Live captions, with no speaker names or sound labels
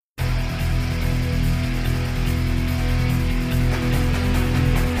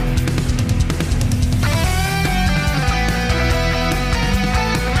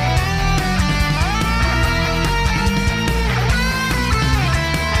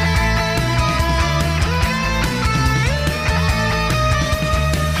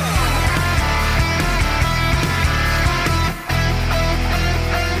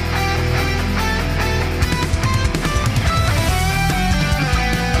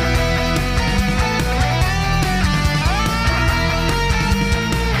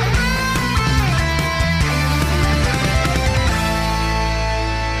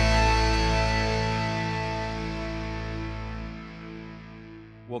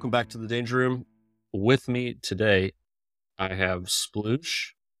Welcome back to the Danger Room. With me today, I have Sploosh.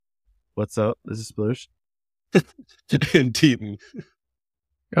 What's up? This is Sploosh. And Teton.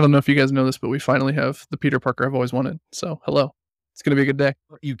 I don't know if you guys know this, but we finally have the Peter Parker I've always wanted. So, hello. It's going to be a good day.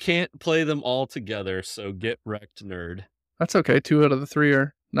 You can't play them all together, so get wrecked, nerd. That's okay. 2 out of the 3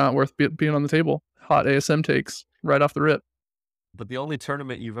 are not worth being on the table. Hot ASM takes right off the rip. But the only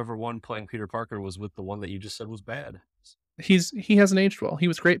tournament you've ever won playing Peter Parker was with the one that you just said was bad. He hasn't aged well. He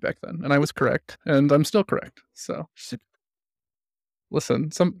was great back then, and I was correct, and I'm still correct. So,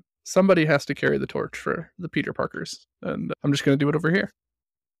 listen, somebody has to carry the torch for the Peter Parkers, and I'm just going to do it over here.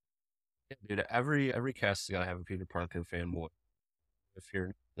 Yeah, dude, every cast is gotta have a Peter Parker fanboy. If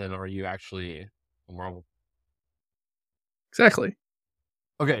you're, then are you actually a Marvel? Exactly.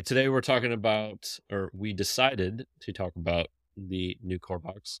 Okay, today we're talking about, or we decided to talk about the new core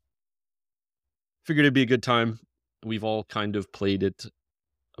box. Figured it'd be a good time. We've all kind of played it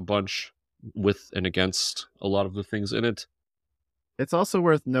a bunch with and against a lot of the things in it. It's also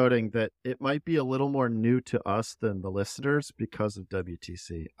worth noting that it might be a little more new to us than the listeners because of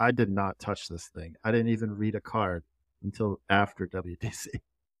WTC. I did not touch this thing. I didn't even read a card until after WTC.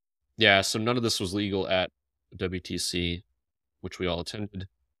 Yeah, so none of this was legal at WTC, which we all attended.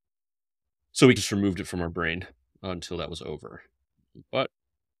 So we just removed it from our brain until that was over. But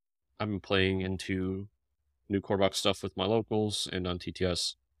I've been playing into new core box stuff with my locals and on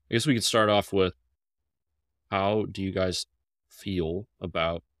TTS. I guess we could start off with, how do you guys feel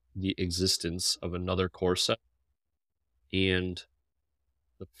about the existence of another core set and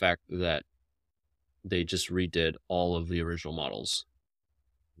the fact that they just redid all of the original models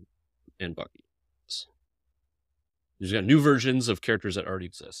and Bucky? There's got new versions of characters that already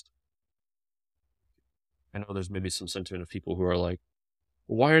exist. I know there's maybe some sentiment of people who are like,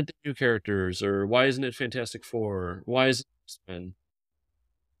 why aren't there new characters? Or why isn't it Fantastic Four? Why is it X-Men?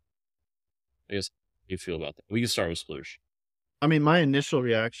 I guess, how do you feel about that? We can start with Sploosh. I mean, my initial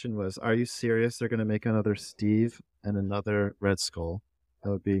reaction was, are you serious? They're going to make another Steve and another Red Skull.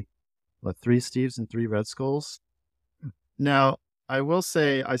 That would be, 3 Steves and 3 Red Skulls? Now, I will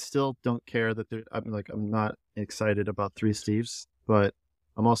say I still don't care that I'm not excited about 3 Steves, but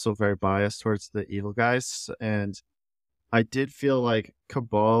I'm also very biased towards the evil guys. And I did feel like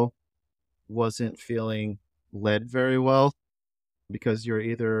Cabal wasn't feeling led very well because you're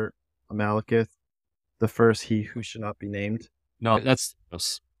either a Malekith, the first he who should not be named. No, that's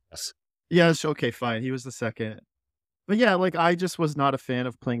yes. Yes, okay, fine. He was the second. But yeah, I just was not a fan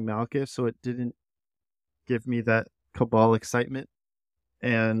of playing Malekith, so it didn't give me that Cabal excitement.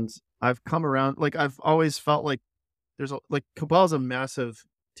 And I've come around, I've always felt like Cabal's a massive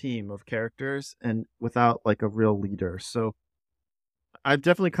team of characters and without a real leader. So I've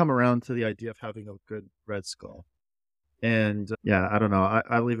definitely come around to the idea of having a good Red Skull. And yeah, I don't know.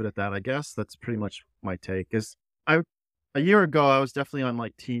 I leave it at that. I guess that's pretty much my take. A year ago, I was definitely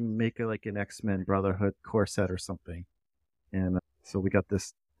on team make it an X-Men Brotherhood core set or something. And so we got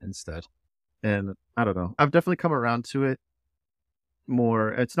this instead. And I don't know. I've definitely come around to it more.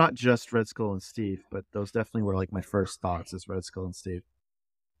 It's not just Red Skull and Steve, but those definitely were my first thoughts is Red Skull and Steve.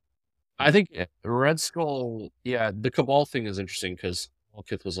 I think Red Skull, the Cabal thing is interesting because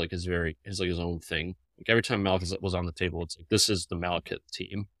Malekith was his own thing. Every time Malekith was on the table, it's this is the Malekith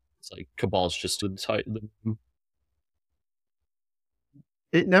team. It's Cabal's just the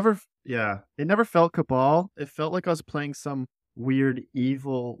It never felt Cabal. It felt like I was playing some weird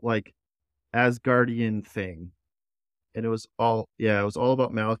evil Asgardian thing. And it was all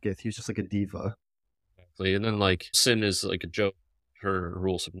about Malekith. He was just a diva. Exactly. And then Sin is a joke. Her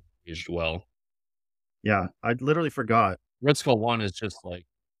rules have aged well. Yeah, I literally forgot. Red Skull 1 is just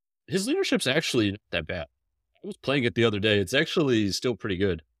his leadership's actually not that bad. I was playing it the other day. It's actually still pretty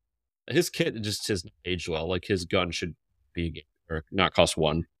good. His kit just hasn't aged well. His gun should be a game or not cost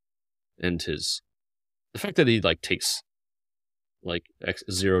 1. And the fact that he takes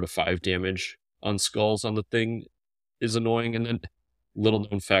 0 to 5 damage on skulls on the thing is annoying. And then little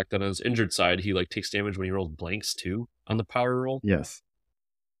known fact that on his injured side, he takes damage when he rolls blanks too on the power roll. Yes.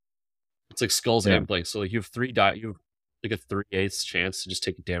 It's skulls and blanks. So you have 3 die. You have a 3/8 chance to just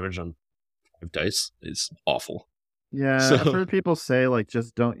take damage on 5 dice. It's awful. Yeah, so, I've heard people say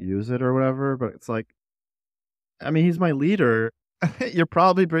just don't use it or whatever, but it's I mean, he's my leader. You're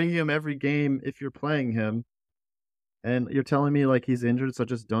probably bringing him every game if you're playing him, and you're telling me he's injured, so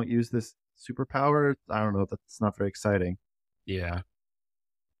just don't use this superpower. I don't know. That's not very exciting. Yeah.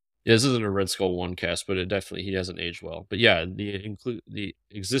 Yeah, this isn't a Red Skull 1 cast, but he hasn't aged well. But yeah, the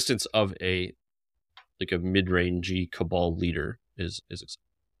existence of a mid-rangey Cabal leader is exciting.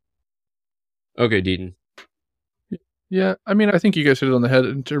 Okay, Deaton. Yeah, I mean, I think you guys hit it on the head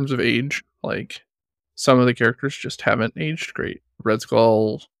in terms of age. Like, some of the characters just haven't aged great. Red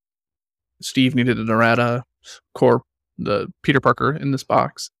Skull, Steve needed an errata, Corp, the Peter Parker in this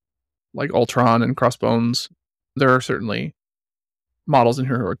box, like Ultron and Crossbones. There are certainly models in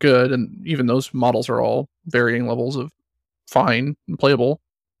here who are good, and even those models are all varying levels of fine and playable.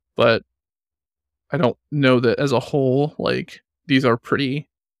 But I don't know that as a whole, like, these are pretty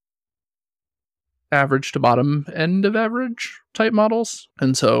average to bottom end of average type models.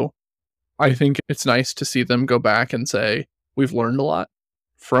 And so I think it's nice to see them go back and say, we've learned a lot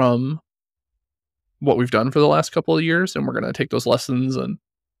from what we've done for the last couple of years, and we're going to take those lessons. And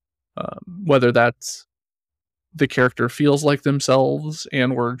whether that's the character feels like themselves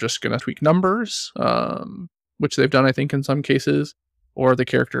and we're just going to tweak numbers, which they've done, I think, in some cases, or the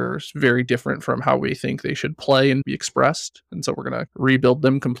character is very different from how we think they should play and be expressed. And so we're going to rebuild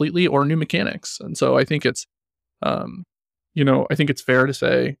them completely, or new mechanics. And so I think it's, I think it's fair to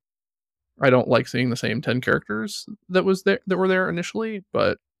say I don't like seeing the same 10 characters that were there initially,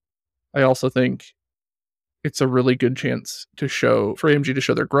 but I also think it's a really good chance for AMG to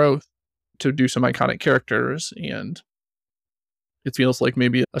show their growth, to do some iconic characters, and it feels like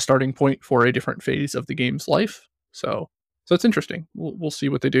maybe a starting point for a different phase of the game's life. So it's interesting. We'll see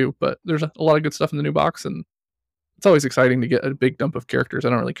what they do, but there's a lot of good stuff in the new box, and it's always exciting to get a big dump of characters. I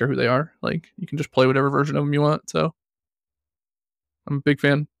don't really care who they are. Like, you can just play whatever version of them you want. So I'm a big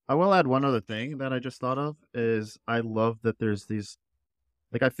fan. I will add one other thing that I just thought of is I love that there's these,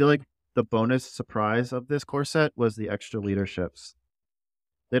 like, I feel like the bonus surprise of this core set was the extra leaderships.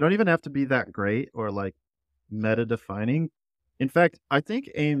 They don't even have to be that great or like meta defining. In fact, I think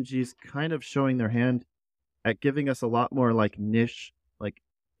AMG's kind of showing their hand at giving us a lot more like niche, like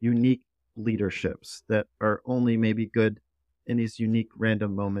unique leaderships that are only maybe good in these unique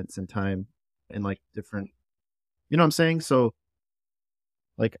random moments in time and like different, you know what I'm saying? So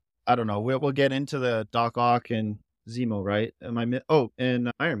like, I don't know, we'll get into the Doc Ock and Zemo, right?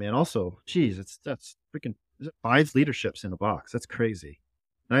 And Iron Man also. Jeez, that's freaking 5 leaderships in a box. That's crazy.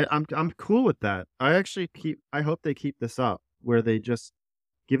 I'm cool with that. I hope they keep this up where they just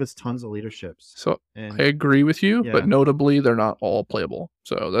give us tons of leaderships. So And I agree with you, yeah. but notably they're not all playable.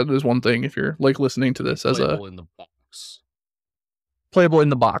 So that is one thing if you're like listening to this as Playable in the box. Playable in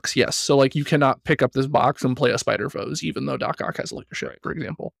the box, yes. So like you cannot pick up this box and play a Spider Foes, even though Doc Ock has leadership, for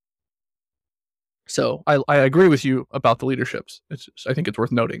example. So I agree with you about the leaderships. I think it's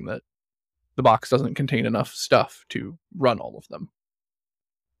worth noting that the box doesn't contain enough stuff to run all of them.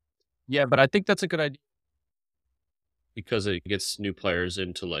 Yeah, but I think that's a good idea because it gets new players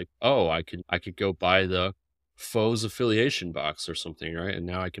into like, oh, I could go buy the Foes affiliation box or something, right? And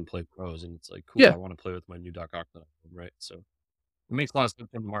now I can play pros, and it's like, cool. Yeah. I want to play with my new Doc Ock, right? So it makes a lot of sense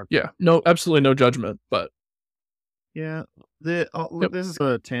in the market. Yeah, no, absolutely no judgment, but yeah, this is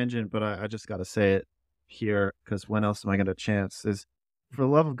a tangent, but I just got to say it here because when else am I going to chance? Is for the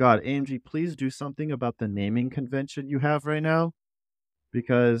love of God, AMG, please do something about the naming convention you have right now,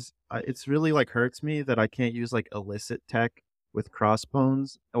 because it's really like hurts me that I can't use like illicit tech with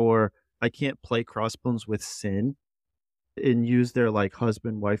Crossbones, or I can't play Crossbones with Sin and use their like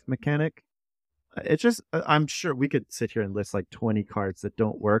husband wife mechanic. It's just I'm sure we could sit here and list like 20 cards that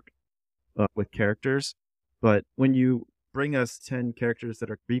don't work with characters, but when you bring us 10 characters that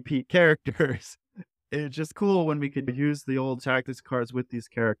are repeat characters, it's just cool when we could use the old tactics cards with these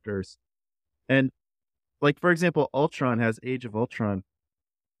characters. And like, for example, Ultron has Age of Ultron.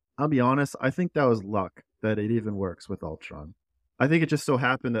 I'll be honest, I think that was luck that it even works with Ultron. I think it just so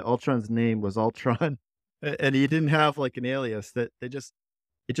happened that Ultron's name was Ultron and he didn't have like an alias that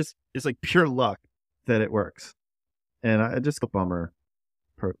it's like pure luck that it works. And I just a bummer,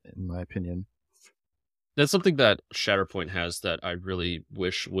 in my opinion. That's something that Shatterpoint has that I really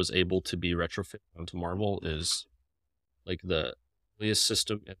wish was able to be retrofitted onto Marvel is like the alias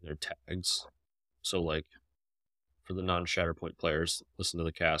system and their tags. So like for the non-Shatterpoint players, listen to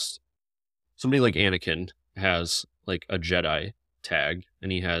the cast. Somebody like Anakin has like a Jedi tag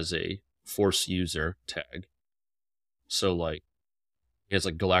and he has a Force user tag. So like he has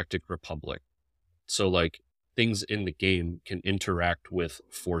like Galactic Republic. So like things in the game can interact with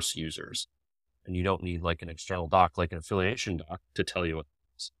Force users. And you don't need like an external doc, like an affiliation doc, to tell you what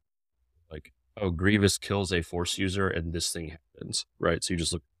it is. Like, oh, Grievous kills a Force user and this thing happens, right? So you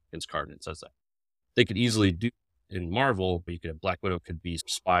just look at his card and it says that. They could easily do in Marvel, but you could have Black Widow could be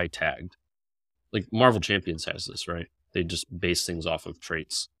spy tagged. Like Marvel Champions has this, right? They just base things off of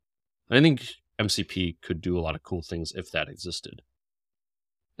traits. And I think MCP could do a lot of cool things if that existed.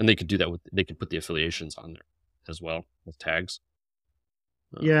 And they could do that they could put the affiliations on there as well with tags.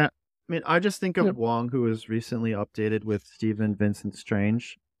 Yeah. I mean, I just think of Yep. Wong, who was recently updated with Stephen Vincent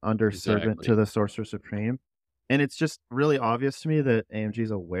Strange under Servant to Exactly. the Sorcerer Supreme. And it's just really obvious to me that AMG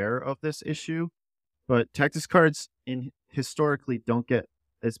is aware of this issue. But tactics cards historically don't get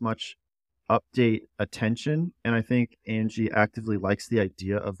as much update attention. And I think AMG actively likes the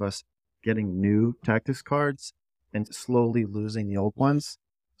idea of us getting new tactics cards and slowly losing the old ones.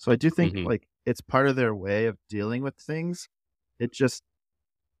 So I do think Mhm. like it's part of their way of dealing with things. It just,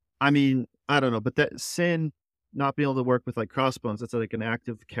 I mean, I don't know, but that Sin not being able to work with like Crossbones, that's like an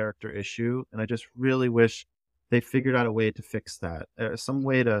active character issue, and I just really wish they figured out a way to fix that, some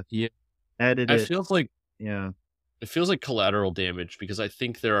way to Yeah. edit I it. feels like Yeah, it feels like collateral damage because I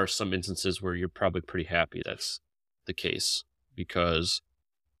think there are some instances where you're probably pretty happy that's the case because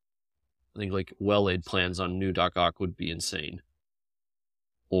I think like well-laid plans on new Doc Ock would be insane.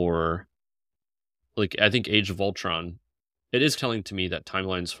 Or like I think Age of Ultron, it is telling to me that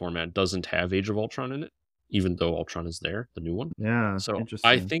Timeline's format doesn't have Age of Ultron in it, even though Ultron is there, the new one. yeah, So I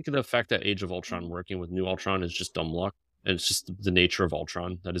interesting. think the fact that Age of Ultron working with new Ultron is just dumb luck. And it's just the nature of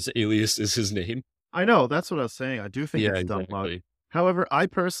Ultron. That his alias is his name. I know, that's what I was saying. I do think Yeah, it's dumb luck. exactly. However, I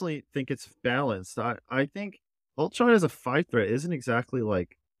personally think it's balanced. I think Ultron as a fight threat isn't exactly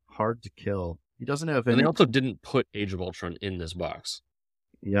like hard to kill. He doesn't have And they any. also didn't put Age of Ultron in this box.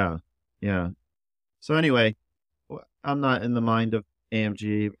 Yeah, yeah. So anyway, I'm not in the mind of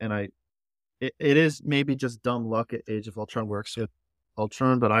AMG, and it is maybe just dumb luck at Age of Ultron works with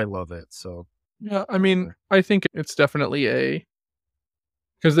Ultron, but I love it. So Yeah, I mean, whatever. I think it's definitely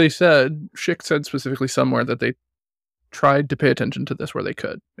because Schick said specifically somewhere that they tried to pay attention to this where they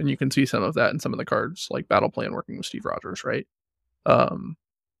could, and you can see some of that in some of the cards, like Battle Plan working with Steve Rogers, right? Um,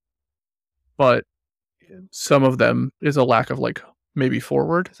 but some of them is a lack of like maybe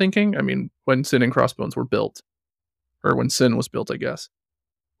forward thinking. I mean, when Sin and Crossbones were built, or when Sin was built, I guess,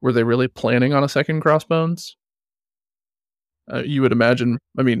 were they really planning on a second Crossbones? You would imagine.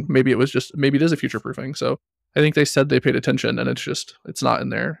 I mean, maybe it is a future proofing. So I think they said they paid attention, and it's not in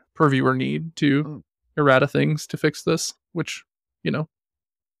their purview or need to Mm. errata things to fix this, which you know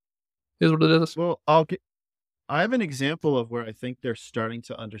is what it is. Well, I have an example of where I think they're starting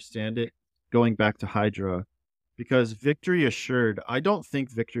to understand it going back to Hydra because Victory Assured, I don't think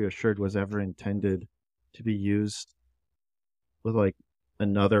Victory Assured was ever intended to be used with like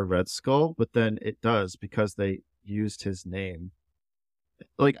another Red Skull, but then it does because they used his name.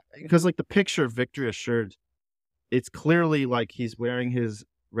 Like, because like the picture of Victory Assured, it's clearly like he's wearing his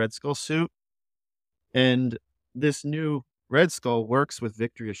Red Skull suit, and this new Red Skull works with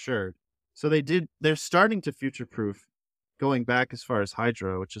Victory Assured. So they're starting to future proof going back as far as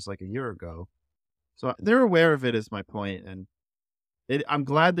Hydra, which is like a year ago. So they're aware of it, is my point, and I'm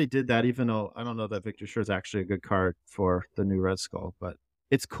glad they did that, even though I don't know that Victor Sure is actually a good card for the new Red Skull, but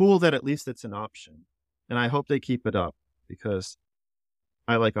it's cool that at least it's an option, and I hope they keep it up because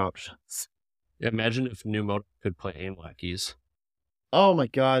I like options. Yeah, imagine if New Mode could play aim lackeys. Oh my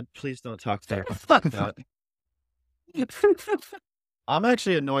god, please don't talk to that. I'm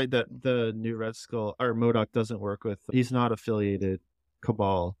actually annoyed that the new Red Skull or MODOK doesn't work with. He's not affiliated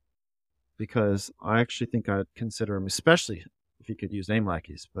Cabal because I actually think I'd consider him, especially if he could use aim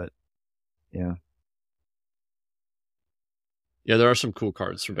lackeys. But yeah, Yeah, there are some cool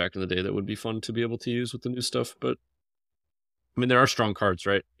cards from back in the day that would be fun to be able to use with the new stuff, but I mean, there are strong cards,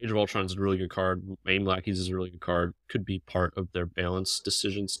 right? Age of Ultron is a really good card. Aim Lackeys is a really good card. Could be part of their balance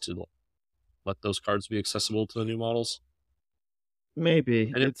decisions to let those cards be accessible to the new models. maybe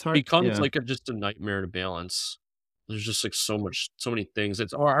And it it's hard. becomes Yeah, like just a nightmare to balance. There's just like so many things.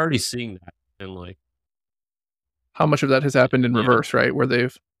 We're already seeing that, and like How much of that has happened in yeah, reverse, right? Where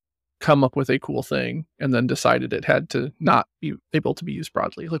they've come up with a cool thing and then decided it had to not be able to be used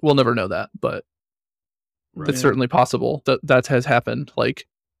broadly. Like we'll never know that, but right. it's yeah. certainly possible that has happened. Like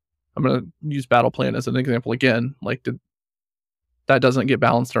I'm gonna use Battle Plan as an example again. Like that doesn't get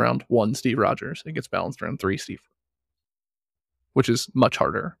balanced around one Steve Rogers. It gets balanced around three Steve, which is much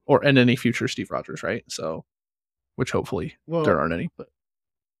harder. Or in any future Steve Rogers, right? So, which hopefully there Well, aren't any. But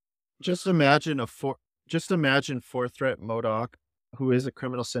just imagine four threat MODOK, who is a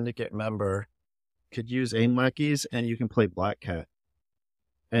criminal syndicate member, could use aim lackeys, and you can play Black Cat.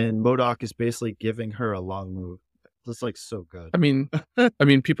 And MODOK is basically giving her a long move. It's like so good. I mean,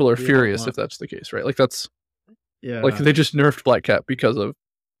 people are We all furious want- if that's the case, right? Like that's Yeah, like they just nerfed Black Cat because of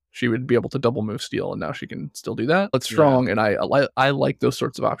she would be able to double move steel, and now she can still do that. That's strong, and I like those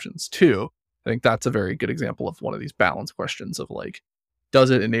sorts of options too. I think that's a very good example of one of these balance questions of like, does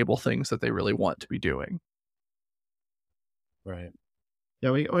it enable things that they really want to be doing? right.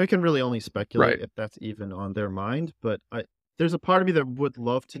 Yeah, we can really only speculate Right. if that's even on their mind, but there's a part of me that would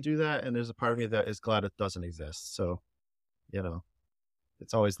love to do that, and there's a part of me that is glad it doesn't exist. So, you know,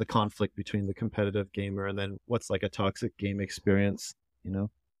 it's always the conflict between the competitive gamer and then what's like a toxic game experience, you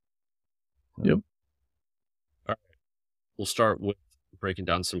know? Yep. All right. We'll start with breaking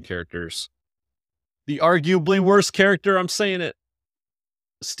down some characters. The arguably worst character, I'm saying it.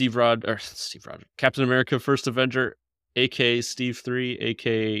 Captain America First Avenger, aka Steve 3,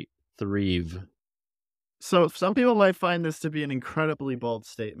 aka Threve. So some people might find this to be an incredibly bold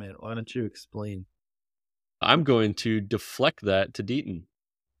statement. Why don't you explain? I'm going to deflect that to Deaton.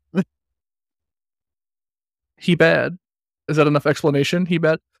 He bad. Is that enough explanation? He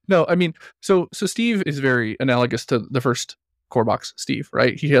bad? No, I mean, so Steve is very analogous to the first core box Steve,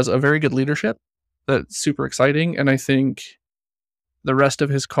 right? He has a very good leadership that's super exciting, and I think the rest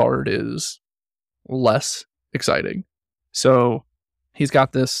of his card is less exciting. So he's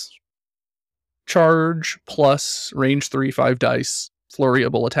got this charge plus range 3, 5 dice,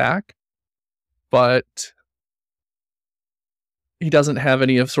 flurryable attack, but he doesn't have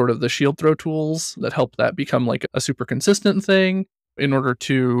any of sort of the shield throw tools that help that become like a super consistent thing. In order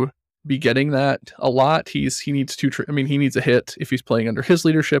to be getting that a lot, he needs he needs a hit if he's playing under his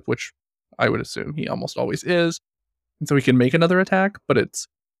leadership, which I would assume he almost always is. And so he can make another attack, but it's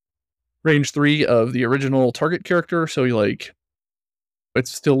range 3 of the original target character, so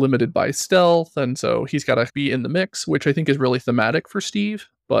it's still limited by stealth, and so he's got to be in the mix, which I think is really thematic for Steve,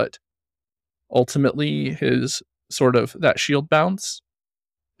 but ultimately his sort of that shield bounce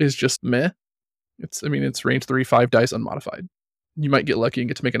is just meh. It's range 3, 5 dice unmodified. You might get lucky and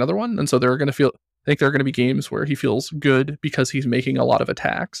get to make another one, and so I think there are going to be games where he feels good because he's making a lot of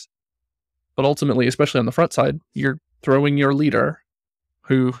attacks. But ultimately, especially on the front side, you're throwing your leader,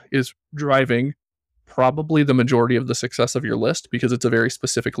 who is driving probably the majority of the success of your list because it's a very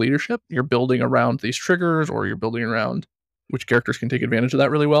specific leadership. You're building around these triggers, or you're building around which characters can take advantage of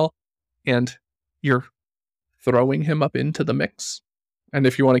that really well. And you're throwing him up into the mix. And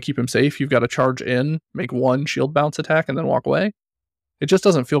if you want to keep him safe, you've got to charge in, make one shield bounce attack, and then walk away. It just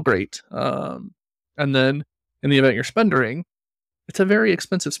doesn't feel great. And then in the event you're spendering, it's a very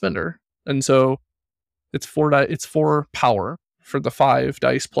expensive spender. And so it's 4 power for the 5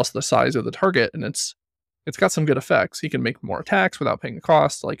 dice plus the size of the target, and it's got some good effects. He can make more attacks without paying the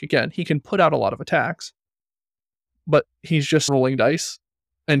cost. Like, again, he can put out a lot of attacks, but he's just rolling dice,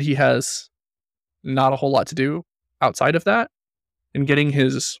 and he has not a whole lot to do outside of that. And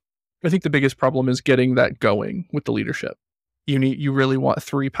I think the biggest problem is getting that going with the leadership. You really want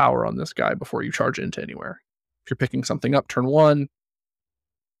 3 power on this guy before you charge into anywhere. If you're picking something up turn 1,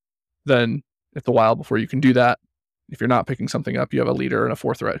 then it's a while before you can do that. If you're not picking something up, you have a leader and a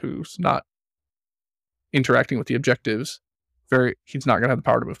 4 threat who's not interacting with the objectives. He's not going to have the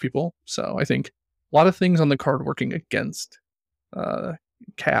power to move people. So I think a lot of things on the card working against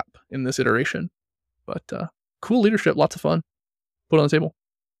Cap in this iteration. But cool leadership, lots of fun. Put on the table.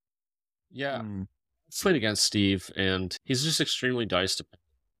 Yeah. It's played against Steve, and he's just extremely dice dependent,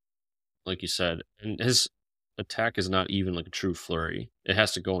 like you said. And his attack is not even like a true flurry. It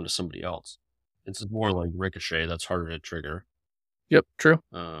has to go into somebody else. It's more like ricochet that's harder to trigger. Yep, true.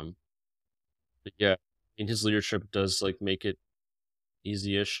 But yeah, and his leadership does like make it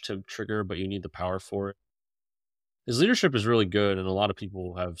easy-ish to trigger, but you need the power for it. His leadership is really good, and a lot of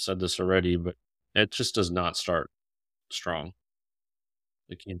people have said this already, but it just does not start strong.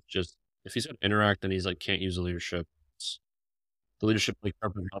 Like, if he's going to interact and he's like can't use the leadership, the leadership like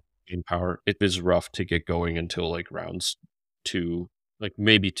gain power. It is rough to get going until like rounds 2, like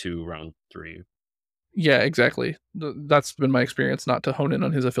maybe 2, round 3. Yeah, exactly. That's been my experience, not to hone in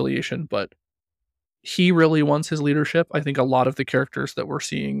on his affiliation, but he really wants his leadership. I think a lot of the characters that we're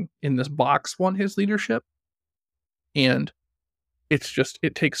seeing in this box want his leadership. And it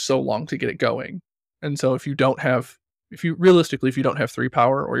takes so long to get it going. And so if you don't have 3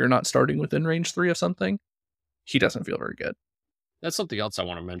 power, or you're not starting within range 3 of something, he doesn't feel very good. That's something else I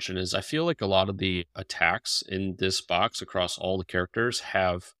want to mention is I feel like a lot of the attacks in this box across all the characters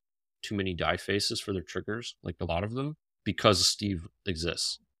have too many die faces for their triggers, like a lot of them, because Steve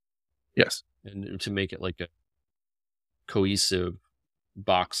exists. Yes. And to make it like a cohesive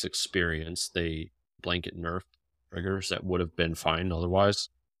box experience, they blanket nerf triggers that would have been fine otherwise,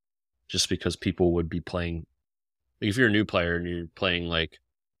 just because people would be playing. Like if you're a new player and you're playing like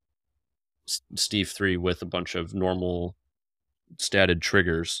Steve 3 with a bunch of normal statted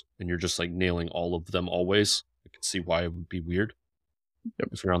triggers and you're just like nailing all of them always, I can see why it would be weird. Yep.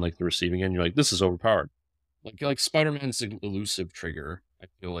 If you're on like the receiving end, you're like, this is overpowered. Like Spider-Man's elusive trigger, I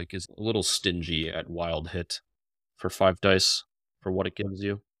feel like is a little stingy at wild hit for 5 dice for what it gives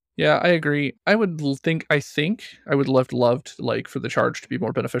you. Yeah, I agree. I think I would loved like for the charge to be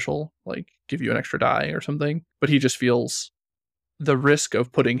more beneficial, like give you an extra die or something. But he just feels the risk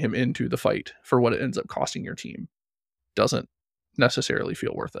of putting him into the fight for what it ends up costing your team doesn't necessarily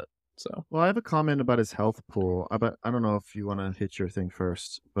feel worth it. So Well, I have a comment about his health pool. But I don't know if you want to hit your thing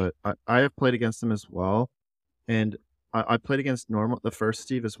first, but I have played against him as well, and I played against the first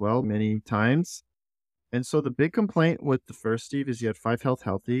Steve as well many times. And so the big complaint with the first Steve is you had 5 health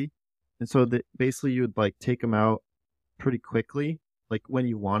healthy, and so basically you would like take him out pretty quickly, like when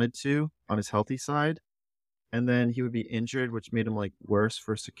you wanted to on his healthy side, and then he would be injured, which made him like worse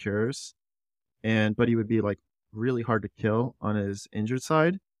for secures, but he would be like really hard to kill on his injured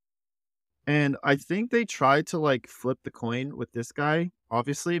side. And I think they tried to like flip the coin with this guy,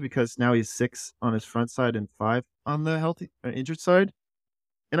 obviously, because now he's 6 on his front side and 5 on the healthy injured side.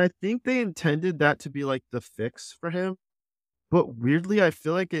 And I think they intended that to be like the fix for him. But weirdly, I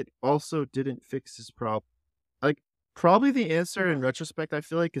feel like it also didn't fix his problem. Like, probably the answer in retrospect, I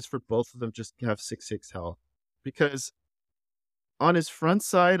feel like, is for both of them just to have 6/6 health. Because on his front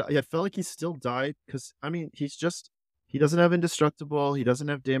side, I felt like he still died because, I mean, he doesn't have indestructible, he doesn't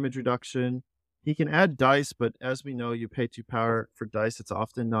have damage reduction. He can add dice, but as we know, you pay 2 power for dice, it's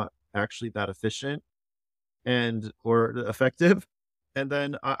often not actually that efficient or effective. And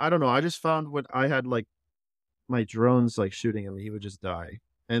then I don't know, I just found when I had like my drones like shooting him, he would just die.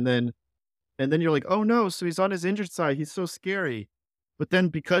 And then you're like, "Oh no, so he's on his injured side. He's so scary." But then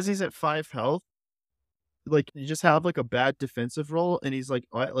because he's at 5 health, like you just have like a bad defensive roll and he's like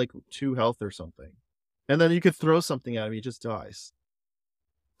at like 2 health or something. And then you could throw something at him, he just dies.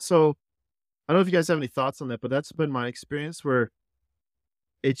 So, I don't know if you guys have any thoughts on that, but that's been my experience where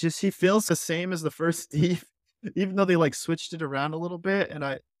he feels the same as the first Steve, even though they like switched it around a little bit.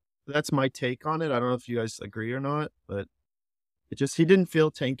 And that's my take on it. I don't know if you guys agree or not, but he didn't feel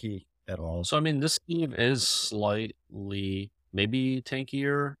tanky at all. So I mean, this Steve is slightly maybe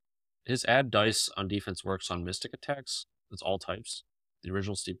tankier. His add dice on defense works on mystic attacks. It's all types. The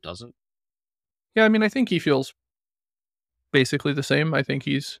original Steve doesn't. yeah, I mean, I think he feels basically the same. I think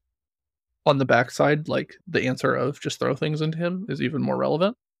he's on the backside, like the answer of just throw things into him is even more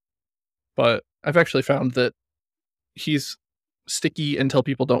relevant. But I've actually found that he's sticky until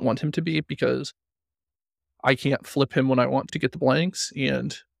people don't want him to be because I can't flip him when I want to get the blanks,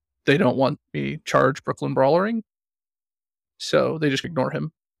 and they don't want me charge Brooklyn Brawlering. So they just ignore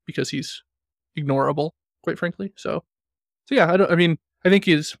him because he's ignorable, quite frankly. So yeah, I mean, I think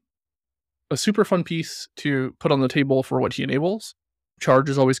he's a super fun piece to put on the table for what he enables. Charge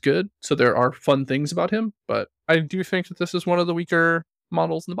is always good, so there are fun things about him, but I do think that this is one of the weaker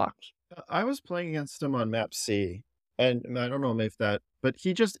models in the box. I was playing against him on map C, and I don't know if but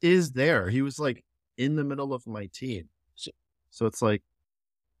he just is there. He was like in the middle of my team. So it's like,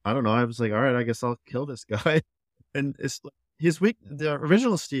 I don't know. I was like, all right, I guess I'll kill this guy. And the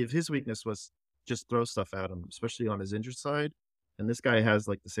original Steve, his weakness was just throw stuff at him, especially on his injured side. And this guy has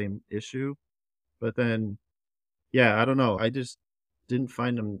like the same issue. But then, yeah, I don't know. I just didn't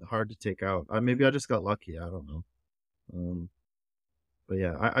find him hard to take out. Maybe I just got lucky. I don't know. But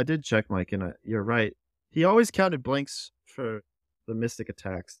yeah, I did check Mike, and you're right. He always counted blanks for the mystic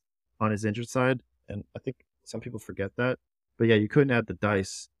attacks on his injured side, and I think some people forget that. But yeah, you couldn't add the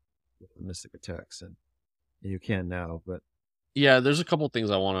dice with the mystic attacks, and you can now. But Yeah, there's a couple things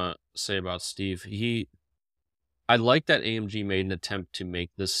I want to say about Steve. I like that AMG made an attempt to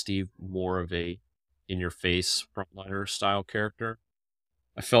make this Steve more of a in-your-face frontliner style character.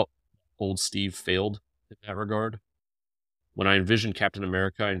 I felt old Steve failed in that regard. When I envisioned Captain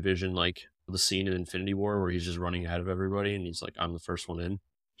America, I envisioned like the scene in Infinity War where he's just running ahead of everybody and he's like, I'm the first one in,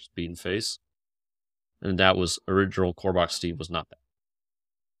 just beating face. And that was original Corebox Steve was not that.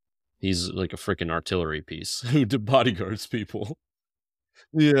 He's like a freaking artillery piece who bodyguards people.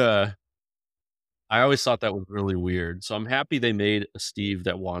 Yeah. I always thought that was really weird. So I'm happy they made a Steve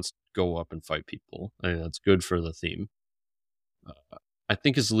that wants to go up and fight people. I mean, that's good for the theme. I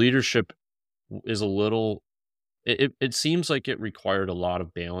think his leadership is a little. It seems like it required a lot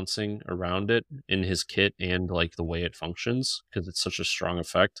of balancing around it in his kit and like the way it functions because it's such a strong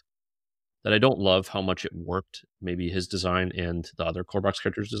effect that I don't love how much it warped maybe his design and the other core box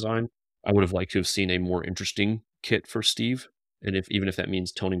characters' design. I would have liked to have seen a more interesting kit for Steve, and even if that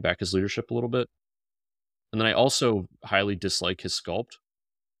means toning back his leadership a little bit. And then I also highly dislike his sculpt.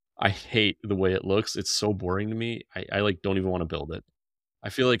 I hate the way it looks. It's so boring to me. I like don't even want to build it. I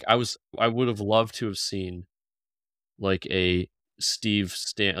feel like I would have loved to have seen like a Steve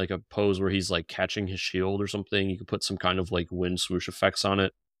stand like a pose where he's like catching his shield or something. You could put some kind of like wind swoosh effects on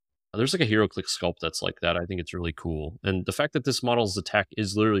it. There's like a hero click sculpt that's like that. I think it's really cool. And the fact that this model's attack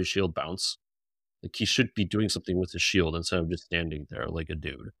is literally shield bounce, like he should be doing something with his shield instead of just standing there like a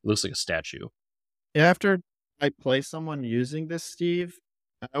dude. It looks like a statue. After I play someone using this Steve,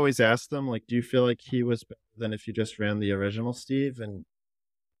 I always ask them, like, do you feel like he was better than if you just ran the original Steve? And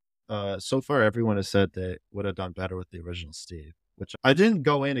so far, everyone has said they would have done better with the original Steve, which I didn't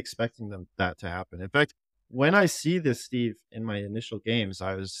go in expecting that to happen. In fact, when I see this Steve in my initial games,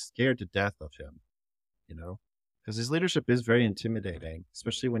 I was scared to death of him, because his leadership is very intimidating,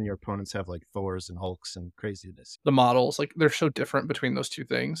 especially when your opponents have like Thors and Hulks and craziness. The models, like, they're so different between those two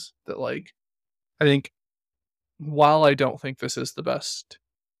things that, like, I think while I don't think this is the best,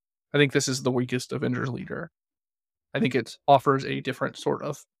 I think this is the weakest Avengers leader. I think it offers a different sort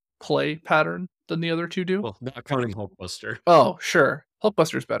of play pattern than the other two do. Well, not counting Hulkbuster. Oh, sure.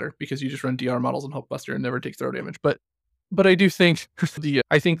 Hulkbuster's better because you just run DR models on Hulkbuster and never take throw damage. But I do think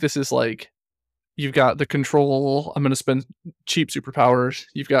I think this is like, you've got the control, I'm going to spend cheap superpowers.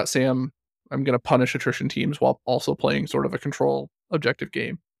 You've got Sam, I'm going to punish attrition teams while also playing sort of a control objective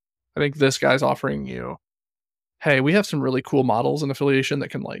game. I think this guy's offering you, hey, we have some really cool models in affiliation that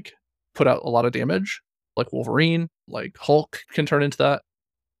can like put out a lot of damage, like Wolverine, like Hulk can turn into that.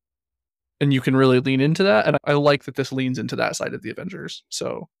 And you can really lean into that. And I like that this leans into that side of the Avengers.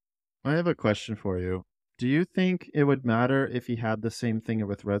 So I have a question for you. Do you think it would matter if he had the same thing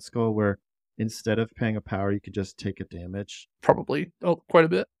with Red Skull where instead of paying a power, you could just take a damage? probably quite a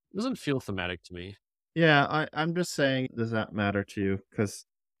bit. It doesn't feel thematic to me. Yeah, I'm just saying, does that matter to you? Because,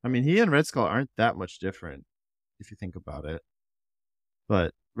 I mean, he and Red Skull aren't that much different if you think about it.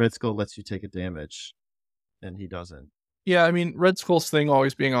 But Red Skull lets you take a damage, and he doesn't. Yeah, I mean, Red Skull's thing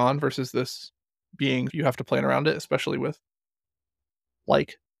always being on versus this being you have to plan around it, especially with,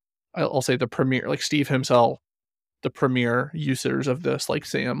 like, I'll say the premier, like Steve himself, the premier users of this, like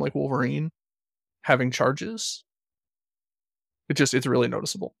Sam, like Wolverine, having charges. It's really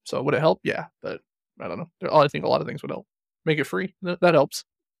noticeable. So would it help? Yeah, but I don't know. I think a lot of things would help. Make it free. That helps.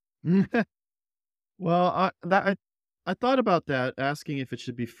 Well, I thought about that, asking if it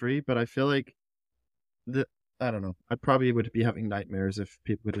should be free, but I feel like I don't know. I probably would be having nightmares if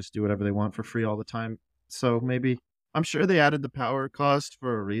people could just do whatever they want for free all the time. So maybe I'm sure they added the power cost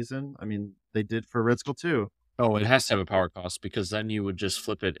for a reason. I mean, they did for Red Skull too. Oh, it has to have a power cost because then you would just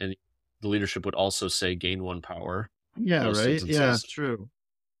flip it and the leadership would also say gain 1 power. Yeah, Most right. instances. Yeah, true.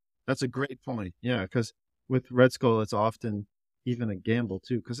 That's a great point. Yeah, because with Red Skull, it's often even a gamble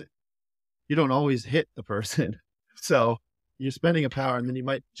too, because you don't always hit the person. So you're spending a power and then you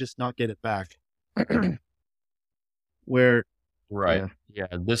might just not get it back. Where Right. Yeah,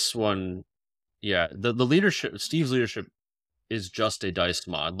 this one, yeah, the leadership, Steve's leadership is just a dice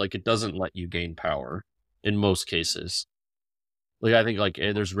mod. Like, it doesn't let you gain power in most cases. Like, I think, like,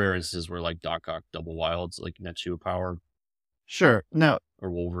 there's rare instances where, like, Doc Ock double wilds, like, nets you a power, Sure. Now, or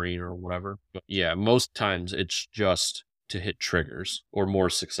Wolverine or whatever. But yeah, most times it's just to hit triggers or more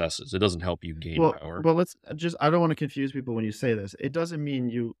successes. It doesn't help you gain power. well, let's just, I don't want to confuse people when you say this. It doesn't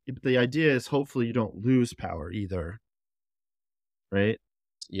mean the idea is hopefully you don't lose power either. Right?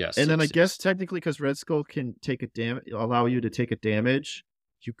 Yes. And then I yes, guess yes. technically, because Red Skull can take allow you to take a damage,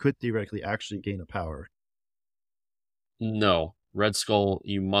 you could theoretically actually gain a power. No. Red Skull,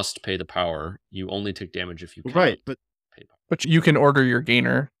 you must pay the power. You only take damage if you can. Right, but pay power. But you can order your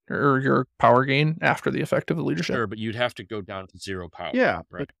gainer or your power gain after the effect of the leadership. Sure, but you'd have to go down to 0 power. yeah,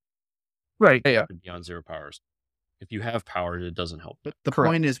 Right. Right. Yeah. To be on 0 powers. If you have power, it doesn't help. but the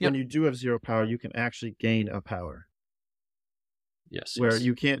Correct. point is, Yep. when you do have 0 power, you can actually gain a power. Yes. Where yes.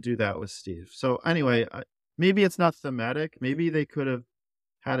 you can't do that with Steve. So anyway, maybe it's not thematic. Maybe they could have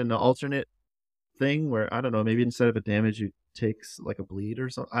had an alternate thing where, I don't know, maybe instead of a damage, you takes like a bleed or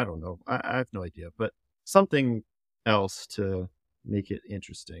something. I don't know. I have no idea, but something else to make it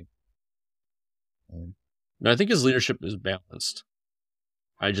interesting. No, I think his leadership is balanced.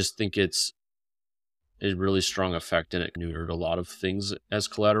 I just think it's a really strong effect, and it neutered a lot of things as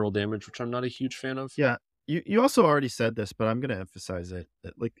collateral damage, which I'm not a huge fan of. Yeah. You also already said this, but I'm going to emphasize it.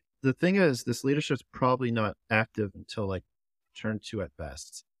 That, like, the thing is, this leadership's probably not active until like turn 2 at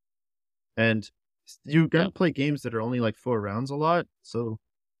best. And you're going to play games that are only like 4 rounds a lot. So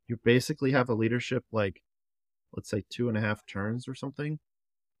you basically have a leadership like, let's say 2.5 turns or something.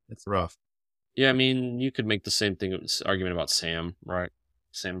 It's rough. Yeah, I mean, you could make the same argument about Sam, right?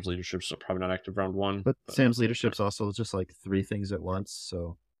 Sam's leadership's probably not active round 1. But Sam's leadership's also just like 3 things at once.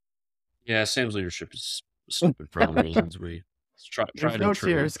 So yeah, Sam's leadership is stupid for all the reasons we try there's no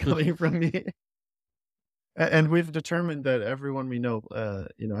tears coming from me. And we've determined that everyone we know,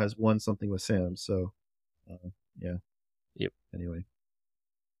 has won something with Sam. So, yeah. Yep. Anyway.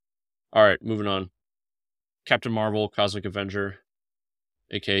 All right, moving on. Captain Marvel, Cosmic Avenger,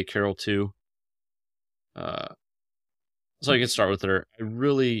 aka Carol 2. So I can start with her. I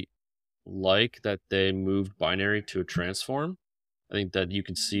really like that they moved binary to a transform. I think that you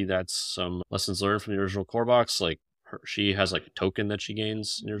can see that's some lessons learned from the original core box. Like she has like a token that she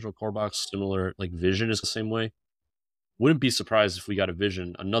gains in the original core box. Similar, like Vision is the same way. Wouldn't be surprised if we got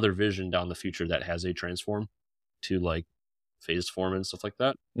another Vision down the future that has a transform to like phased form and stuff like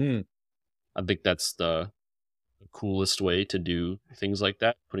that. I think that's the coolest way to do things like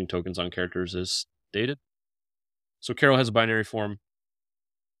that. Putting tokens on characters is dated. So Carol has a binary form.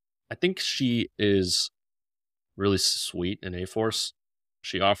 I think she is really sweet in A-Force.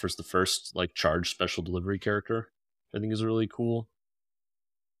 She offers the first like charge special delivery character. I think is really cool.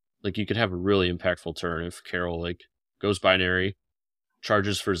 Like you could have a really impactful turn if Carol like goes binary,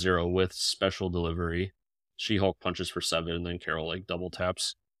 charges for 0 with special delivery. She-Hulk punches for 7, and then Carol like double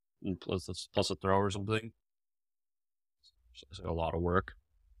taps and plus a throw or something. So it's like a lot of work.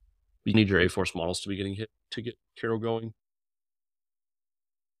 You need your A-Force models to be getting hit to get Carol going.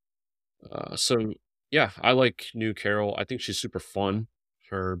 So yeah, I like new Carol. I think she's super fun.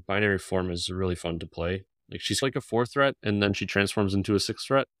 Her binary form is really fun to play. Like she's like a 4 threat, and then she transforms into a 6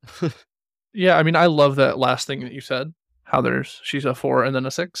 threat. Yeah, I mean, I love that last thing that you said. How she's a 4 and then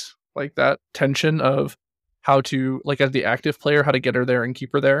a 6. Like that tension of how to, like as the active player, how to get her there and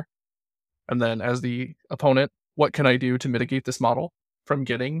keep her there. And then as the opponent, what can I do to mitigate this model from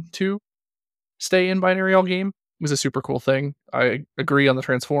getting to stay in binary all game was a super cool thing. I agree on the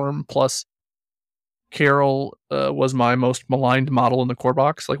transform. Plus, Carol was my most maligned model in the core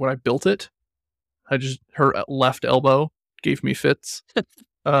box. Like when I built it, her left elbow gave me fits.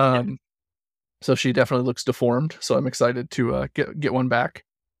 So she definitely looks deformed. So I'm excited to get one back.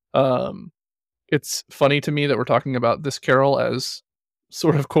 It's funny to me that we're talking about this Carol as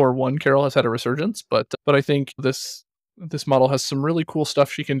sort of core 1 Carol has had a resurgence, but I think this model has some really cool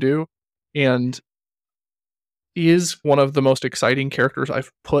stuff she can do, and is one of the most exciting characters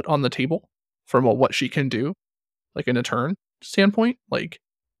I've put on the table from what she can do, like in a turn standpoint. Like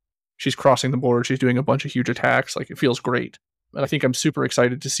she's crossing the board, she's doing a bunch of huge attacks, like it feels great. And I think I'm super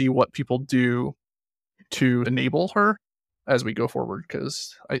excited to see what people do to enable her as we go forward,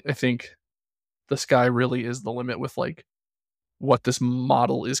 because I think the sky really is the limit with like what this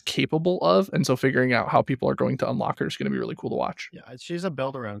model is capable of. And so figuring out how people are going to unlock her is going to be really cool to watch. Yeah, she's a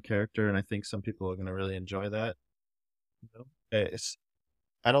build around character, and I think some people are going to really enjoy that.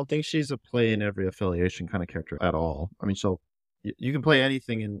 I don't think she's a play in every affiliation kind of character at all. I mean, you can play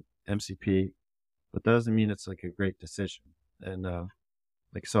anything in MCP, but that doesn't mean it's like a great decision. And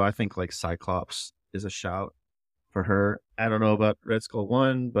so I think like Cyclops is a shout for her. I don't know about Red Skull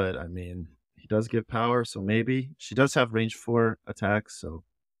 1, but I mean, he does give power, so maybe. She does have range 4 attacks, so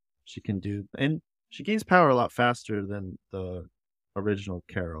she can do, and she gains power a lot faster than the original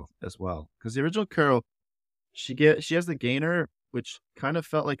Carol as well. Because the original Carol, she has the gainer, which kind of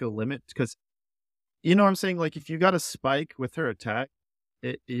felt like a limit, because you know what I'm saying? Like if you got a spike with her attack,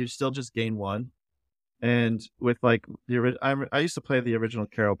 you still just gain 1. And with like I used to play the original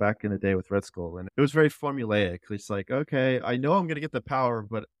Carol back in the day with Red Skull, and it was very formulaic. It's like, okay, I know I'm gonna get the power,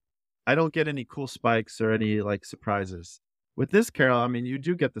 but I don't get any cool spikes or any like surprises. With this Carol, I mean, you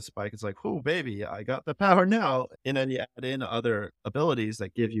do get the spike. It's like, oh baby, I got the power now, and then you add in other abilities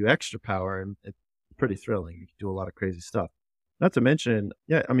that give you extra power, and it's pretty thrilling. You can do a lot of crazy stuff. Not to mention,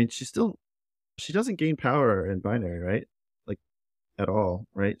 yeah, I mean, she doesn't gain power in binary, right? Like at all,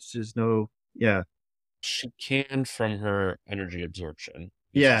 right? She's yeah. She can from her energy absorption.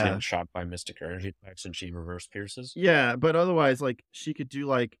 Yeah. She's getting shot by mystic energy attacks and she reverse pierces. Yeah, but otherwise, like, she could do,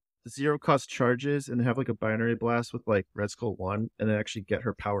 like, 0 cost charges and have, like, a binary blast with, like, Red Skull 1 and then actually get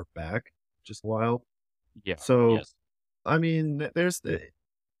her power back just a while. Yeah. So, yes. I mean,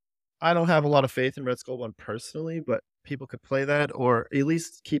 I don't have a lot of faith in Red Skull 1 personally, but people could play that, or at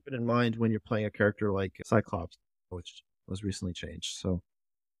least keep it in mind when you're playing a character like Cyclops, which was recently changed. So,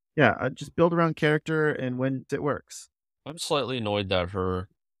 yeah, I just build around character and when it works. I'm slightly annoyed that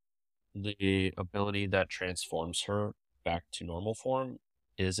the ability that transforms her back to normal form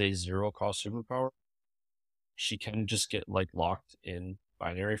is a 0 cost superpower. She can just get like locked in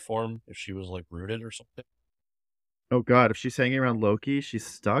binary form if she was like rooted or something. Oh god, if she's hanging around Loki, she's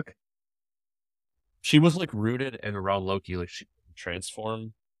stuck? She was like rooted and around Loki, like she could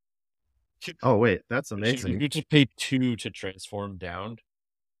transform. Oh wait, that's amazing. You just pay 2 to transform down.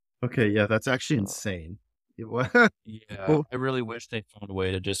 Okay, yeah, that's actually insane. Yeah, I really wish they found a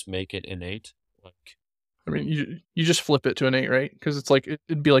way to just make it innate. Like, I mean, you just flip it to an 8, right? Because it's like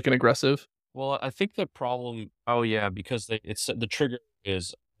it'd be like an aggressive. Well, I think the problem. Oh yeah, because the trigger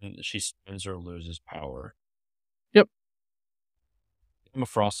is and she spends or loses power. Yep. Emma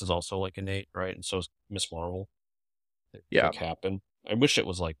Frost is also like innate, right? And so is Miss Marvel. They Yeah. quick happen. I wish it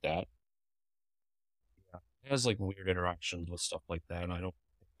was like that. Yeah. It has like weird interactions with stuff like that, and I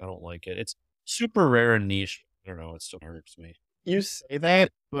don't like it. It's super rare and niche. I don't know, it still hurts me. You say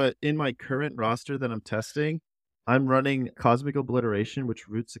that, but in my current roster that I'm testing, I'm running Cosmic Obliteration, which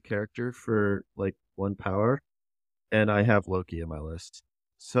roots a character for like 1 power, and I have Loki in my list.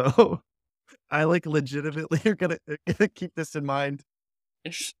 So I like legitimately are gonna keep this in mind.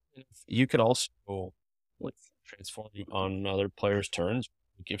 Interesting. You could also like transform on other players' turns.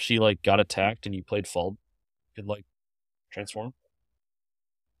 Like, if she like got attacked and you played Fall, you could like transform.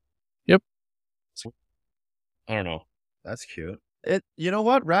 Yep. So, I don't know. That's cute. You know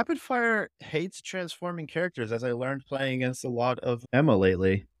what? Rapid Fire hates transforming characters, as I learned playing against a lot of Emma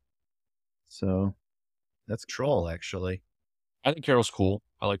lately. So that's troll, actually. I think Carol's cool.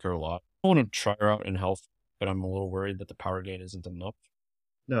 I like her a lot. I want to try her out in Health, but I'm a little worried that the power gain isn't enough.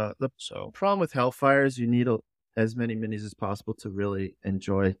 No, the So problem with Hellfire is you need as many minis as possible to really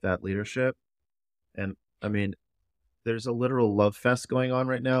enjoy that leadership. And I mean, there's a literal love fest going on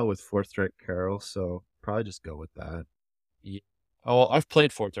right now with 4th Threat Carol, so probably just go with that. yeah. Oh, well, I've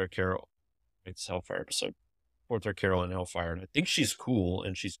played 4th Threat Carol. It's Hellfire episode. 4th Threat Carol and Hellfire, and I think she's cool,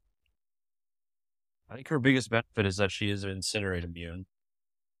 and I think her biggest benefit is that she is Incinerate immune,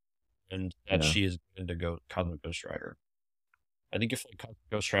 and that she is into Cosmic Ghost Rider. I think if like Cosmic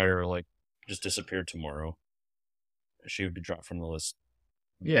Ghost Rider like just disappeared tomorrow, she would be dropped from the list.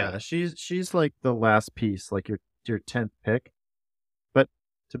 Yeah, she's like the last piece, like your 10th pick. But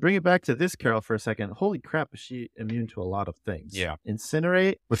to bring it back to this Carol for a second, holy crap, is she immune to a lot of things. Yeah.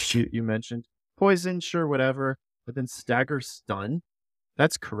 Incinerate, which you mentioned, poison, sure, whatever, but then stagger, stun.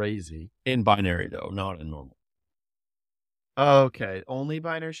 That's crazy. In binary though, not in normal. Okay, only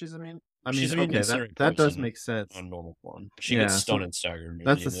binary she's immune. I mean, She's immune to okay, Incinerate that does poison make sense. on normal form. She Yeah, gets so stunned and staggered.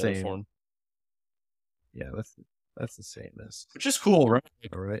 that's in the other same. form, Yeah, that's the same as. which is cool, right?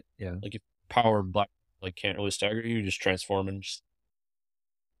 Like, All right. Yeah. like if power black like can't really stagger you, you just transform and just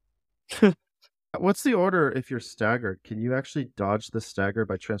What's the order if you're staggered? Can you actually dodge the stagger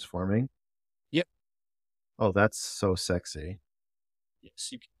by transforming? Yep. Oh, that's so sexy. yes,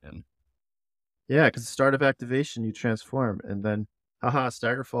 you can. Yeah, because start of activation, you transform, and then, haha,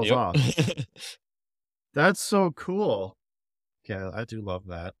 stagger falls Yep. off. That's so cool. Yeah, I do love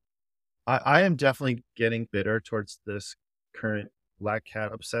that. I am definitely getting bitter towards this current Black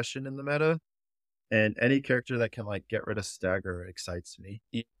Cat obsession in the meta, and any character that can like get rid of stagger excites me.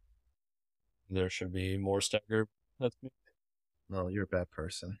 There should be more stagger. That's me. No, you're a bad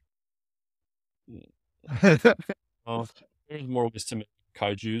person. Oh, there's more ways to make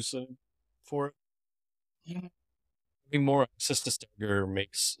kaijus for it. Yeah. Having more access to stagger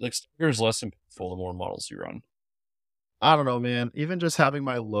makes like stagger is less impactful the more models you run. I don't know, man. Even just having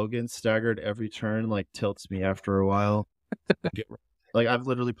my Logan staggered every turn like tilts me after a while. Like I've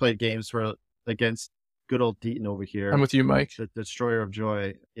literally played games where against good old Deaton over here. I'm with you, Mike. The Destroyer of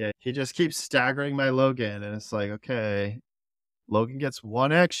Joy. Yeah, he just keeps staggering my Logan, and it's like, okay, Logan gets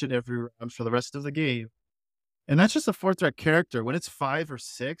 1 action every round for the rest of the game. And that's just a 4th threat character. When it's 5 or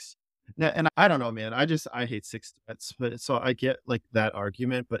 6, now, and I don't know, man. I hate 6 threats, but so I get like that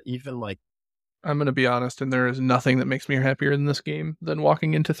argument. But even like, I'm going to be honest, and there is nothing that makes me happier in this game than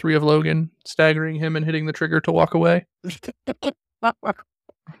walking into 3 of Logan, staggering him, and hitting the trigger to walk away.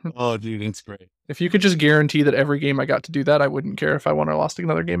 Oh, dude, it's great. If you could just guarantee that every game I got to do that, I wouldn't care if I won or lost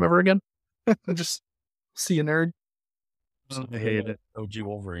another game ever again. Just see a nerd. I hate it. OG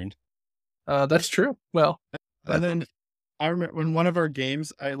Wolverine. That's true. Well, And then I remember when one of our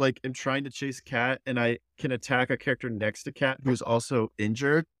games, I like am trying to chase Cat, and I can attack a character next to Cat who's also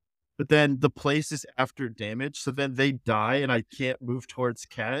injured, but then the place is after damage, so then they die, and I can't move towards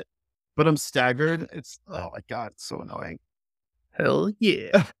Cat, but I'm staggered. It's oh my god, it's so annoying. hell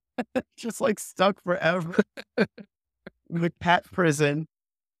yeah. Just like stuck forever with Cat prison.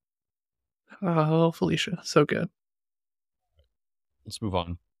 Oh, Felicia, so good. Let's move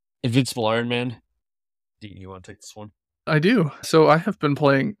on. Invincible Iron Man. Dean, you want to take this one? I do. So I have been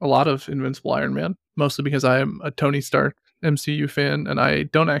playing a lot of Invincible Iron Man, mostly because I am a Tony Stark MCU fan, and I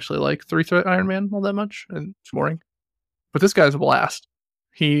don't actually like 3-threat Iron Man all that much, and it's boring. But this guy's a blast.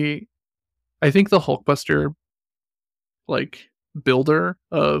 I think the Hulkbuster, like, builder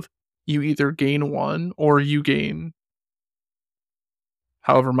of you either gain 1 or you gain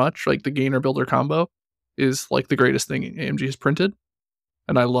however much, like the gainer builder combo, is like the greatest thing AMG has printed.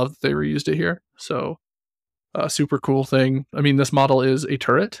 And I love that they reused it here. So, super cool thing. I mean, this model is a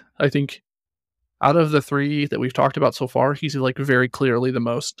turret. I think Out of the 3 that we've talked about so far, he's like very clearly the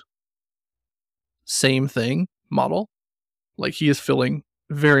most same thing model. Like he is filling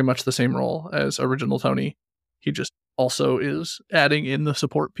very much the same role as original Tony. He just also is adding in the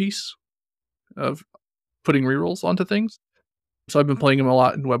support piece of putting rerolls onto things. So I've been playing him a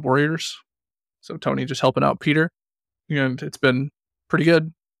lot in Web Warriors. So Tony just helping out Peter. And it's been pretty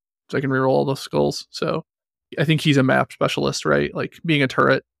good. So I can reroll all those skulls. So I think he's a map specialist, right? Like being a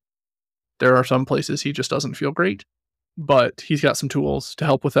turret, there are some places he just doesn't feel great. But he's got some tools to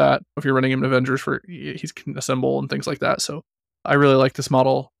help with that. If you're running him in Avengers, he can assemble and things like that. So I really like this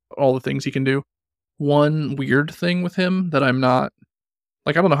model, all the things he can do. One weird thing with him that I'm not,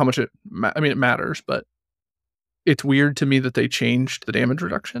 like, I don't know how much it matters, but it's weird to me that they changed the damage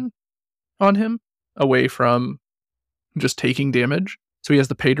reduction on him away from just taking damage. So he has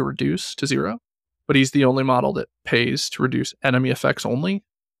the pay to reduce to 0, but he's the only model that pays to reduce enemy effects only.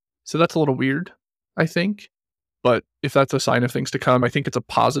 So that's a little weird, I think. But if that's a sign of things to come, I think it's a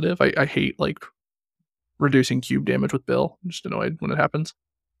positive. I hate like reducing cube damage with Bill. I'm just annoyed when it happens.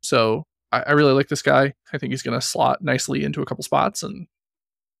 So I really like this guy. I think he's going to slot nicely into a couple spots, and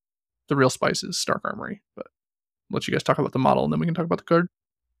the real spice is Stark Armory. But I'll let you guys talk about the model, and then we can talk about the card.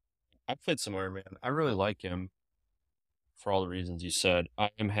 I've played some Iron Man. I really like him for all the reasons you said. I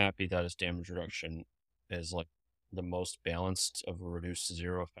am happy that his damage reduction is like the most balanced of a reduced to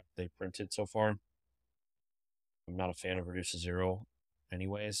 0 effect they printed so far. I'm not a fan of reduced to 0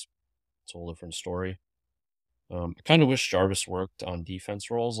 anyways. It's a whole different story. I kind of wish Jarvis worked on defense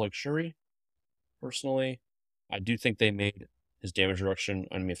roles like Shuri, personally. I do think they made his damage reduction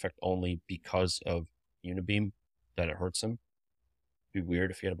enemy effect only because of Unibeam, that it hurts him. It'd be weird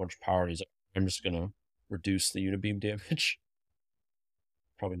if he had a bunch of power and he's like, I'm just going to reduce the Unibeam damage.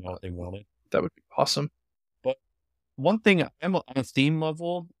 Probably not what they wanted. That would be awesome. But one thing, on a theme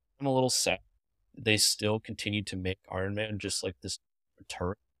level, I'm a little sad. They still continue to make Iron Man just like this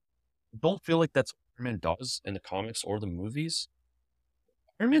turret. I don't feel like that's what Iron Man does in the comics or the movies.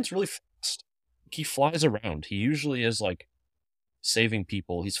 Iron Man's really fast. He flies around. He usually is like saving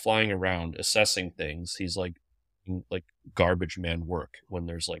people. He's flying around, assessing things. He's like garbage man work when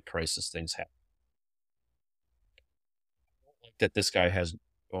there's like crisis things happen. I don't like that this guy has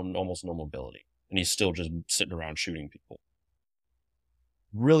almost no mobility and he's still just sitting around shooting people.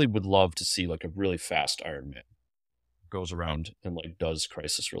 Really would love to see like a really fast Iron Man goes around and like does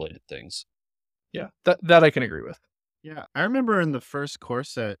crisis related things. Yeah, that I can agree with. Yeah, I remember in the first core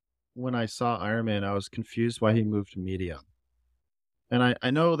set when I saw Iron Man, I was confused why he moved medium. And I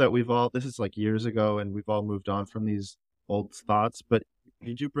know that this is like years ago and we've all moved on from these old thoughts, but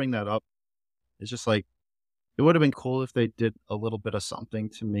you do bring that up. It's just like, it would have been cool if they did a little bit of something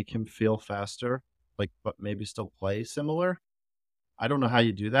to make him feel faster, like, but maybe still play similar. I don't know how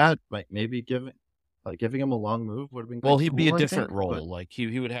you do that. Like maybe giving him a long move would have been well, he'd be a cool, different role. but Like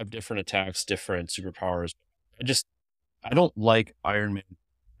he would have different attacks, different superpowers. I don't like Iron Man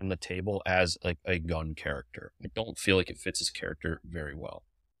on the table as like a gun character. I don't feel like it fits his character very well.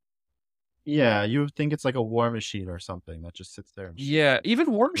 yeah, you would think it's like a war machine or something that just sits there. And Yeah,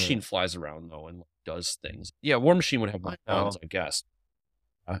 even War Machine Right. flies around though and like, does things. Yeah, War Machine would have more I know. guns, I guess.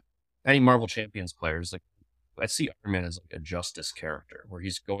 Any Marvel Champions players, like I see Iron Man as like a justice character where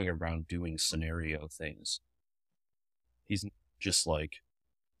he's going around doing scenario things. He's not just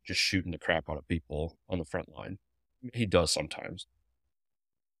shooting the crap out of people on the front line. He does sometimes.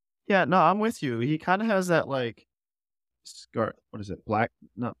 Yeah, no, I'm with you. He kind of has that like what is it? Black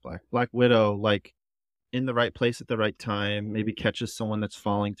Widow, like in the right place at the right time, maybe catches someone that's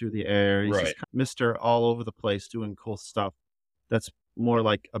falling through the air. He's Right. just Mr. all over the place doing cool stuff. That's more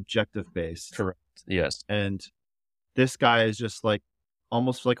like objective based. Correct. Yes. And this guy is just like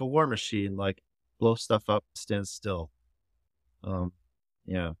almost like a war machine, like blow stuff up, stand still.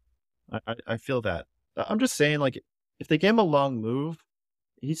 Yeah, I feel that. I'm just saying, like, if they gave him a long move,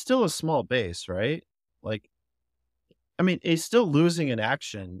 he's still a small base, right? Like, I mean, he's still losing in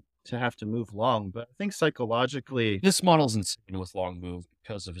action to have to move long, but I think psychologically, This model's insane with long move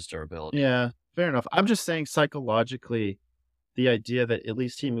because of his durability. yeah, fair enough. I'm just saying psychologically, the idea that at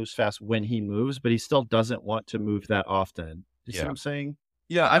least he moves fast when he moves, but he still doesn't want to move that often. You see Yeah. what I'm saying?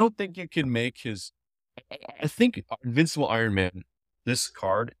 Yeah, I don't think you can make his. I think Invincible Iron Man, this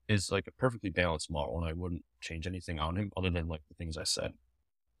card is like a perfectly balanced model, and I wouldn't change anything on him other than like the things I said,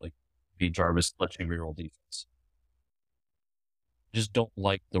 like B Jarvis, let you reroll defense. Just don't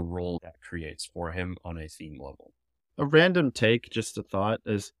like the role that creates for him on a theme level. A random take, just a thought,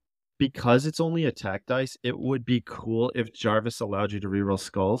 is because it's only attack dice, it would be cool if Jarvis allowed you to reroll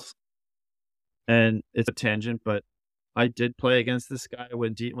skulls. And it's a tangent, but I did play against this guy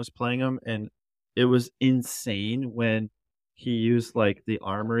when Deaton was playing him, and it was insane when he used like the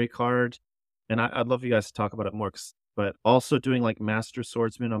armory card. And I'd love you guys to talk about it more, but also doing like Master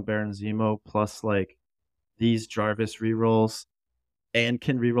Swordsman on Baron Zemo plus like these Jarvis rerolls and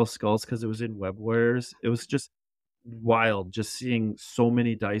can reroll skulls because it was in Web Warriors. It was just wild just seeing so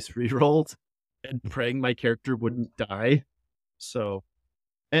many dice rerolled and praying my character wouldn't die. So,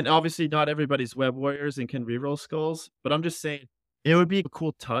 and obviously not everybody's Web Warriors and can reroll skulls, but I'm just saying it would be a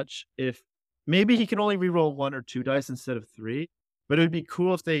cool touch if maybe he can only reroll 1 or 2 dice instead of 3. But it would be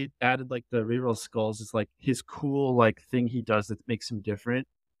cool if they added like the reroll skulls as like his cool like thing he does that makes him different.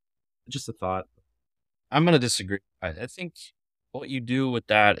 Just a thought. I'm gonna disagree. I think what you do with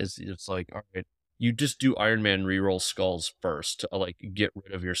that is it's like, all right, you just do Iron Man reroll skulls first to like get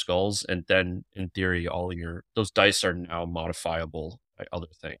rid of your skulls, and then in theory, all those dice are now modifiable by other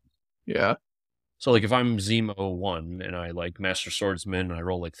things. Yeah. So like if I'm Zemo 1 and I like Master Swordsman and I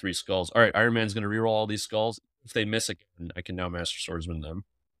roll like 3 skulls, all right, Iron Man's gonna reroll all these skulls. If they miss again, I can now Master Swordsman them.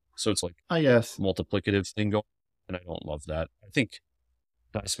 So it's like Yes. multiplicative thing going, and I don't love that. I think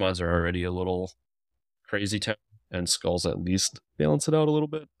dice mods are already a little crazy town, and skulls at least balance it out a little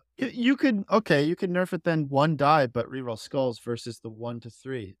bit. You could nerf it then 1 die, but reroll skulls versus the 1 to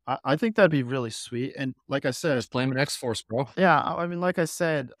 3. I think that'd be really sweet. And like I said, Just blame an X-Force, bro. yeah, I mean, like I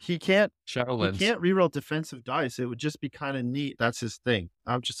said, he can't Shadowlands. reroll defensive dice. It would just be kind of neat. That's his thing.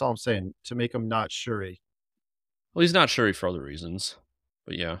 I'm just all I'm saying to make him not Shuri. Well, he's not Shuri for other reasons,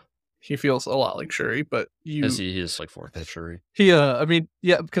 but yeah, He feels a lot like Shuri, but as he is like 4th Shuri. I mean,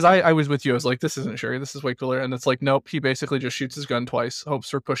 yeah, because I was with you. I was like, this isn't Shuri, this is way cooler. And it's like, nope, he basically just shoots his gun twice, hopes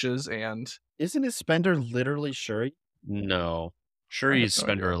for pushes, and Isn't his spender literally Shuri? No. Shuri's no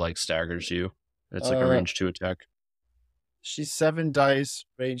spender idea. like staggers you. It's like a range 2 attack. She's 7 dice,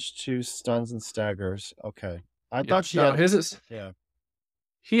 range 2, stuns and staggers. Okay. I thought she no, had his is yeah.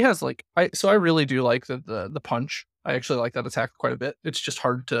 he has like I really do like the punch. I actually like that attack quite a bit. It's just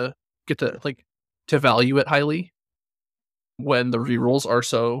hard to get to value it highly when the rerolls are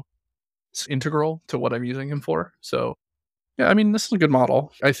so integral to what I'm using him for. So yeah, I mean, this is a good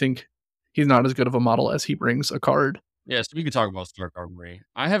model. I think he's not as good of a model as he brings a card. Yeah, so we could talk about Stark Armory.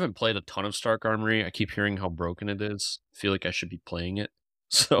 I haven't played a ton of Stark Armory. I keep hearing how broken it is. I feel like I should be playing it.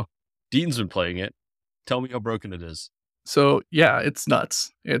 So Dean's been playing it. Tell me how broken it is. So yeah, it's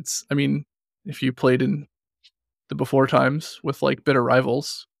nuts. I mean, if you played in the before times with like bitter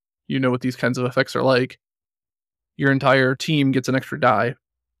rivals, you know what these kinds of effects are like. Your entire team gets an extra die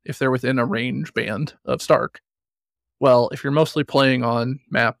if they're within a range band of Stark. Well, if you're mostly playing on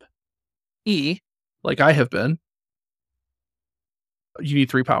map E, like I have been, you need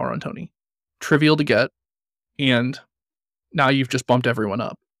 3 power on Tony. Trivial to get, and now you've just bumped everyone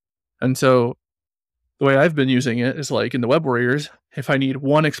up. And so the way I've been using it is like in the Web Warriors, if I need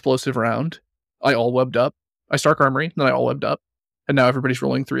 1 explosive round, I all webbed up. I Stark Armory, then I all webbed up. And now everybody's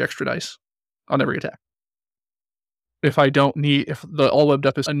rolling 3 extra dice on every attack. If the all webbed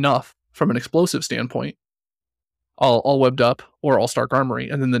up is enough from an explosive standpoint, I'll all webbed up or I'll Stark Armory,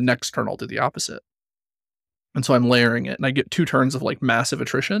 and then the next turn I'll do the opposite. And so I'm layering it, and I get 2 turns of like massive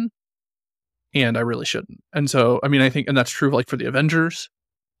attrition, and I really shouldn't. And so, I mean, I think, and that's true like for the Avengers,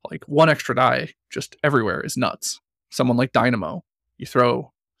 like 1 extra die just everywhere is nuts. Someone like Dynamo, you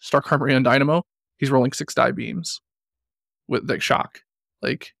throw Stark Armory on Dynamo, he's rolling 6 die beams with like shock.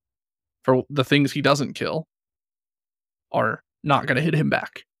 Like for the things he doesn't kill are not going to hit him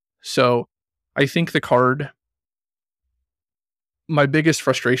back. So I think the card, my biggest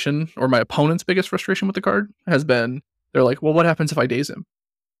frustration, or my opponent's biggest frustration with the card has been, they're like, well, what happens if I daze him?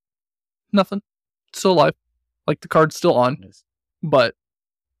 Nothing. Still alive. Like the card's still on. But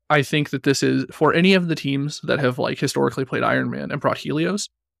I think that this is, for any of the teams that have like historically played Iron Man and brought Helios,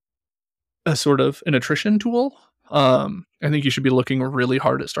 a sort of an attrition tool. I think you should be looking really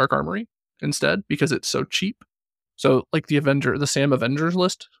hard at Stark Armory instead because it's so cheap. So like the Sam Avengers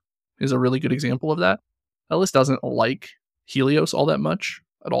list is a really good example of that. That list doesn't like Helios all that much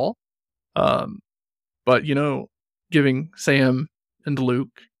at all. But giving Sam and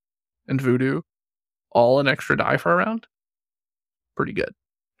Luke and Voodoo all an extra die for a round, pretty good.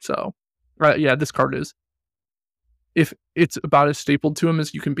 So, yeah, this card is, if it's about as stapled to him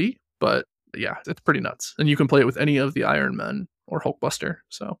as you can be, but yeah, it's pretty nuts. And you can play it with any of the Iron Men or Hulkbuster.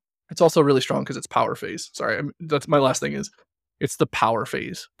 So it's also really strong because it's power phase. Sorry, that's my last thing is it's the power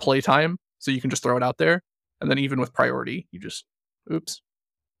phase playtime. So you can just throw it out there. And then even with priority, you just,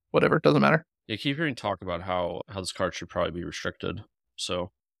 whatever, it doesn't matter. Yeah, I keep hearing talk about how this card should probably be restricted.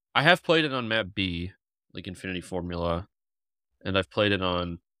 So I have played it on map B, like Infinity Formula, and I've played it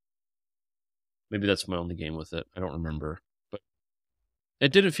on, maybe that's my only game with it. I don't remember. But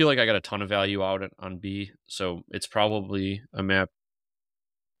It didn't feel like I got a ton of value out on B, so it's probably a map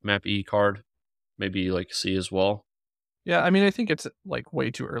E card, maybe like C as well. Yeah, I mean, I think it's like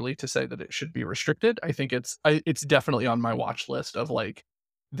way too early to say that it should be restricted. I think it's definitely on my watch list of like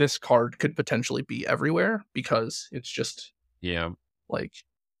this card could potentially be everywhere because it's just Yeah, like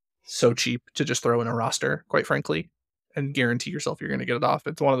so cheap to just throw in a roster, quite frankly, and guarantee yourself you're going to get it off.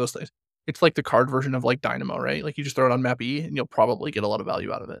 It's one of those things. It's like the card version of like Dynamo, right? Like you just throw it on map E and you'll probably get a lot of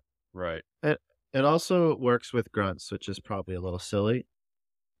value out of it. right. It also works with grunts, which is probably a little silly.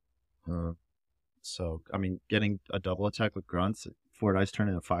 So I mean, getting a double attack with grunts, 4 dice turn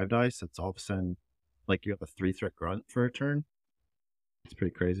into 5 dice. It's all of a sudden like you have a 3-threat grunt for a turn. It's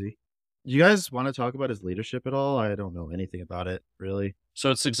pretty crazy. Do you guys want to talk about his leadership at all? I don't know anything about it really. So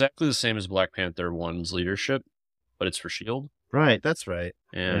it's exactly the same as Black Panther 1's leadership, but it's for Shield. Right, that's right.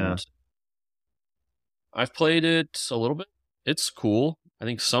 And I've played it a little bit. It's cool. I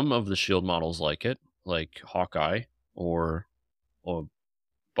think some of the Shield models like it, like Hawkeye or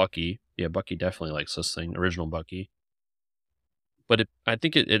Bucky. Yeah, Bucky definitely likes this thing, original Bucky. But I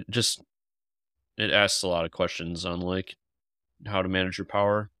think it just it asks a lot of questions on like how to manage your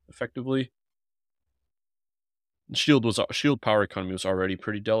power effectively. Shield power economy was already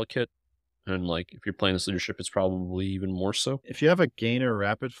pretty delicate, and like if you're playing this leadership, it's probably even more so. If you have a gainer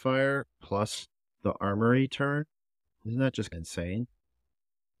rapid fire plus the armory turn, isn't that just insane?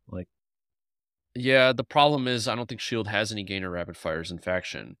 Like, Yeah, the problem is I don't think Shield has any gainer rapid fires in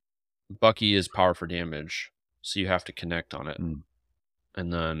faction. Bucky is power for damage, so you have to connect on it.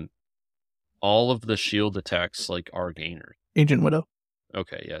 And then all of the Shield attacks like are gainers. Agent Widow.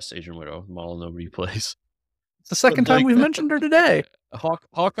 Okay, yes, Agent Widow, model nobody plays. It's the second time we've mentioned her today.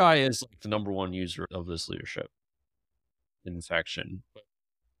 Hawkeye is like the #1 user of this leadership in faction.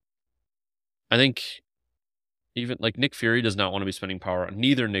 I think even like Nick Fury does not want to be spending power.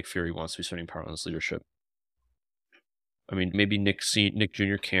 Neither Nick Fury wants to be spending power on this leadership. I mean, maybe Nick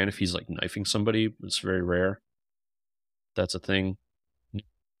Jr. can if he's like knifing somebody. It's very rare. That's a thing. Nick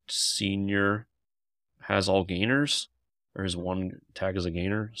Sr. has all gainers, or his one attack is a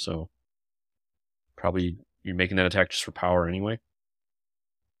gainer, so probably you're making that attack just for power anyway.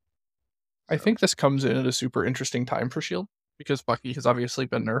 I think this comes in at a super interesting time for Shield because Bucky has obviously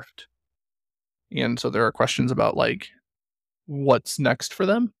been nerfed. And so there are questions about like what's next for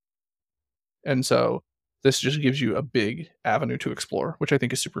them. And so this just gives you a big avenue to explore, which I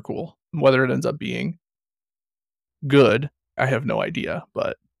think is super cool. Whether it ends up being good, I have no idea,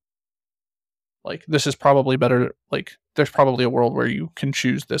 but like this is probably better. Like there's probably a world where you can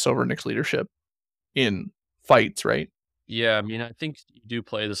choose this over Nick's leadership in fights, right? Yeah, I mean, I think you do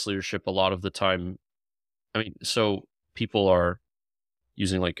play this leadership a lot of the time. I mean, so people are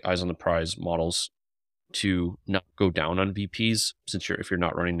using like Eyes on the Prize models to not go down on VPs if you're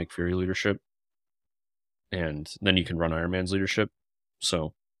not running Nick Fury leadership, and then you can run Iron Man's leadership.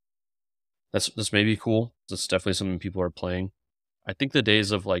 So that's maybe cool. That's definitely something people are playing. I think the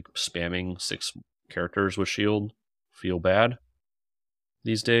days of like spamming 6 characters with Shield feel bad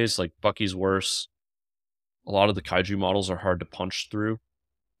these days. Like Bucky's worse. A lot of the kaiju models are hard to punch through.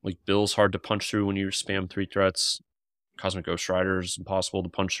 Like Bill's hard to punch through when you spam 3 threats. Cosmic Ghost Rider is impossible to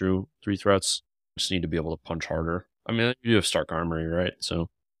punch through 3 threats. You just need to be able to punch harder. I mean, you do have Stark Armory, right? So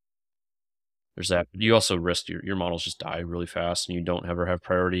there's that. But you also risk your models just die really fast and you don't ever have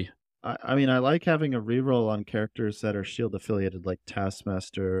priority. I mean, I like having a reroll on characters that are Shield affiliated, like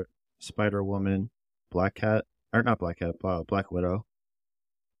Taskmaster, Spider Woman, Black Cat, or not Black Cat, Black Widow.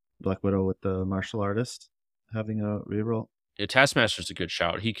 Black Widow with the martial artist having a reroll. Yeah, Taskmaster's a good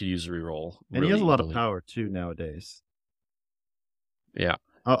shout. He could use a reroll. And he has a lot of power too nowadays. Yeah.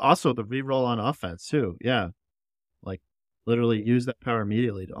 Also, the reroll on offense too. Yeah, like literally use that power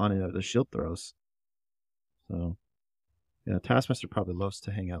immediately on the shield throws. So, yeah, Taskmaster probably loves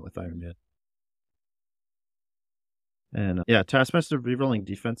to hang out with Iron Man. And yeah, Taskmaster rerolling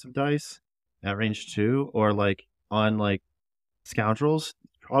defensive dice at range 2 or like on like scoundrels,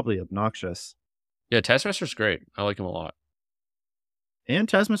 probably obnoxious. Yeah, Taskmaster's great. I like him a lot. And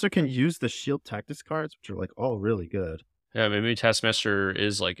Taskmaster can use the shield tactics cards, which are like all really good. Yeah, maybe Taskmaster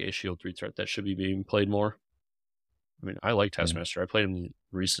is like a Shield 3 threat that should be being played more. I mean, I like Taskmaster. Yeah. I played him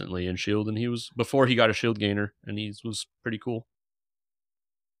recently in Shield, and he was before he got a Shield gainer, and he was pretty cool.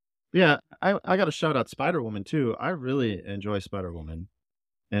 Yeah, I got to shout out Spider Woman too. I really enjoy Spider Woman,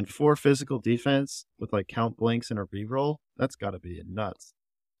 and 4 physical defense with like count blanks and a reroll. That's got to be nuts.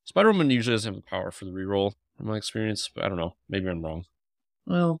 Spider Woman usually doesn't have the power for the reroll, in my experience, but I don't know. Maybe I'm wrong.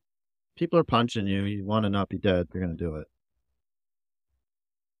 Well, people are punching you. You want to not be dead. You're gonna do it.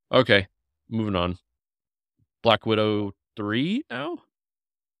 Okay, moving on. Black Widow 3 now?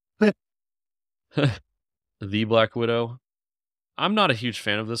 The Black Widow. I'm not a huge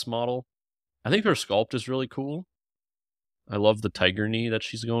fan of this model. I think her sculpt is really cool. I love the tiger knee that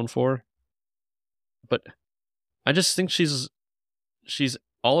she's going for. But I just think she's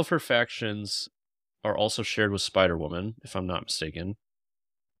all of her factions are also shared with Spider-Woman, if I'm not mistaken.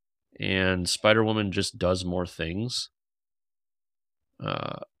 And Spider-Woman just does more things.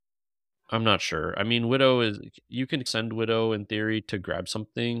 I'm not sure. I mean, you can send Widow in theory to grab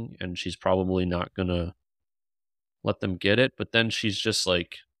something, and she's probably not gonna let them get it, but then she's just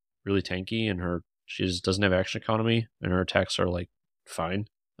like really tanky, and she just doesn't have action economy, and her attacks are like fine.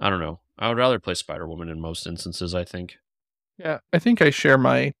 I don't know. I would rather play Spider-Woman in most instances, I think. Yeah, I think I share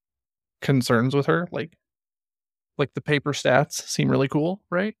my concerns with her. Like the paper stats seem really cool,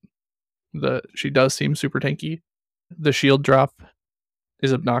 right? She does seem super tanky. The shield drop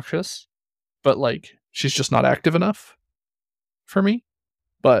is obnoxious, but like she's just not active enough for me.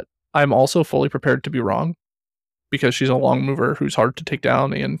 But I'm also fully prepared to be wrong because she's a long mover who's hard to take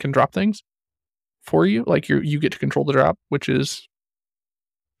down and can drop things for you. Like you get to control the drop, which is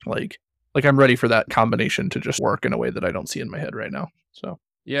like I'm ready for that combination to just work in a way that I don't see in my head right now. So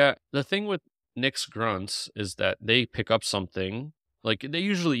yeah, the thing with Nyx grunts is that they pick up something. Like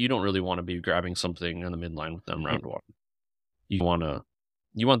you don't really want to be grabbing something on the midline with them round one.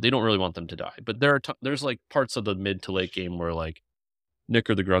 They don't really want them to die. But there's like parts of the mid to late game where like Nick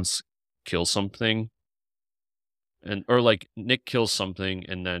or the grunts kill something, or like Nick kills something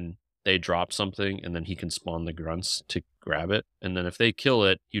and then they drop something, and then he can spawn the grunts to grab it. And then if they kill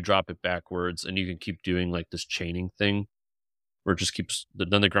it, you drop it backwards, and you can keep doing like this chaining thing where it just keeps.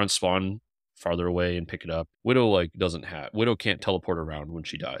 Then the grunts spawn farther away and pick it up. Widow can't teleport around when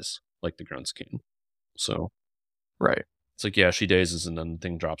she dies like the grunts can. So right, it's like, yeah, she dazes and then the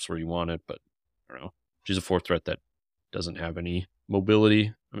thing drops where you want it, but I don't know. She's a 4th threat that doesn't have any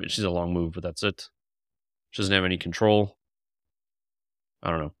mobility. I mean, she's a long move, but that's it. She doesn't have any control. I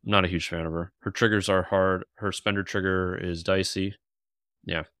don't know. I'm not a huge fan of her. Her triggers are hard. Her spender trigger is dicey.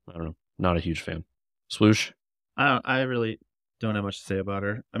 Yeah, I don't know. Not a huge fan. Swoosh? I really don't have much to say about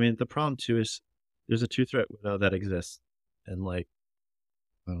her. I mean, the problem too is there's a 2-threat Widow that exists, and like,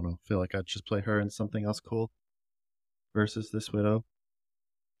 I don't know, feel like I'd just play her in something else cool versus this Widow.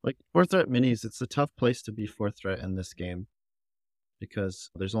 Like 4-threat minis, it's a tough place to be 4th threat in this game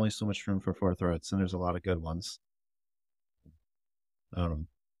because there's only so much room for 4 threats, and there's a lot of good ones. I don't know.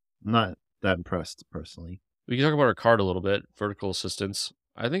 I'm not that impressed personally. We can talk about her card a little bit. Vertical assistance.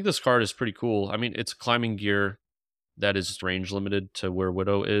 I think this card is pretty cool. I mean, it's climbing gear that is range limited to where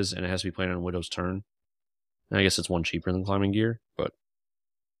Widow is, and it has to be played on Widow's turn. And I guess it's one cheaper than climbing gear, but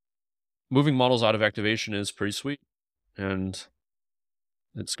moving models out of activation is pretty sweet. And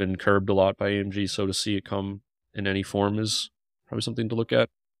it's been curbed a lot by AMG, so to see it come in any form is probably something to look at.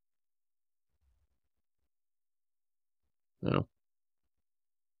 I don't know.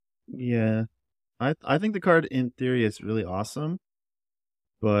 Yeah. I think the card in theory is really awesome,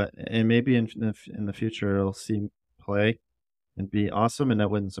 and maybe in the future it'll see play and be awesome, and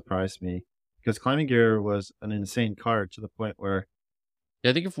that wouldn't surprise me because climbing gear was an insane card to the point where Yeah,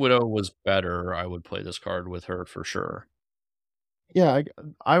 I think if Widow was better, I would play this card with her for sure. yeah,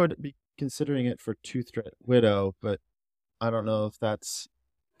 I would be considering it for 2-threat Widow, but I don't know if that's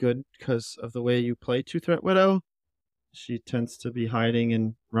good because of the way you play 2-threat Widow. She tends to be hiding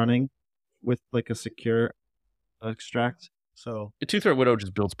and running with like a secure extract. So A 2-threat Widow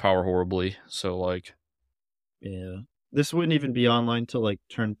just builds power horribly, so like, yeah, this wouldn't even be online till like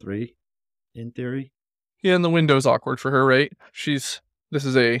turn 3, in theory. yeah, and the window's awkward for her, right? This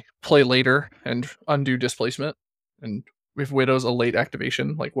is a play later and undo displacement, and if Widow's a late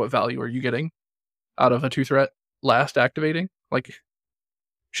activation, like what value are you getting out of a 2-threat last activating? Like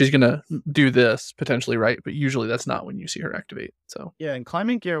she's gonna do this potentially, right? But usually that's not when you see her activate. So Yeah, and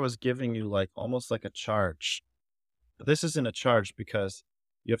climbing gear was giving you like almost like a charge. But this isn't a charge because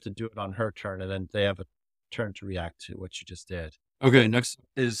you have to do it on her turn, and then they have a turn to react to what you just did. okay, next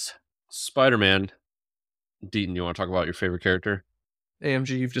is Spider-Man. Deaton, you want to talk about your favorite character? AMG,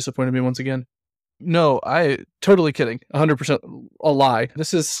 you've disappointed me once again. No, I totally kidding. 100% a lie.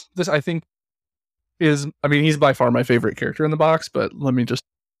 This I think I mean, he's by far my favorite character in the box, but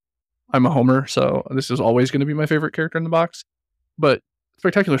I'm a homer, so this is always going to be my favorite character in the box. But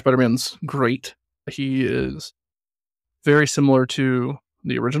Spectacular Spider-Man's great. He is very similar to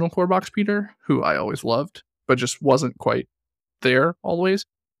the original core box Peter, who I always loved, but just wasn't quite there always.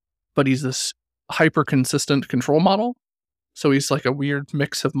 But he's this hyper consistent control model. So he's like a weird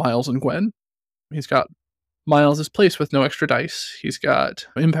mix of Miles and Gwen. He's got Miles' place with no extra dice. He's got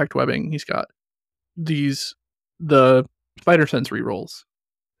impact webbing. He's got the spider sense rerolls.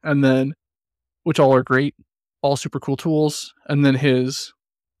 And then which all are great, all super cool tools. And then his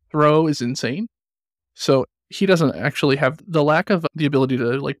throw is insane. So he doesn't actually have the lack of the ability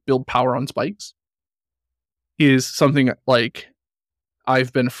to like build power on spikes is something like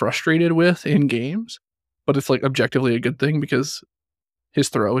I've been frustrated with in games, but it's like objectively a good thing because his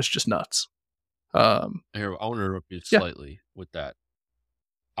throw is just nuts. Here, I want to interrupt you slightly with that.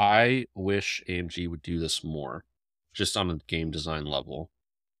 I wish AMG would do this more, just on a game design level.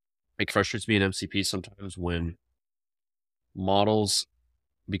 It frustrates me in MCP sometimes when models,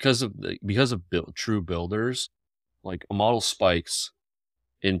 because of true builders, like a model spikes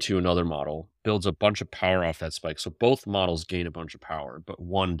into another model, builds a bunch of power off that spike. So both models gain a bunch of power, but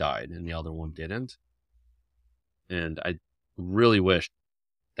one died and the other one didn't. And I really wish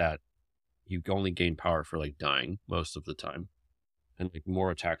that you only gain power for like dying most of the time, and like more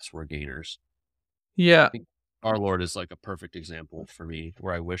attacks were gainers. Yeah. I think Our Lord is like a perfect example for me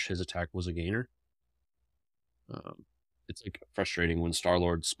where I wish his attack was a gainer. It's like frustrating when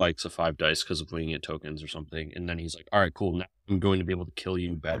Star-Lord spikes a 5 dice because of winging it tokens or something, and then he's like, all right, cool, now I'm going to be able to kill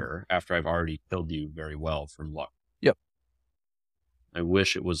you better after I've already killed you very well from luck. Yep. I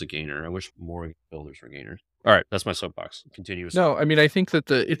wish it was a gainer. I wish more builders were gainers. All right, that's my soapbox. Continuous. No, I mean, I think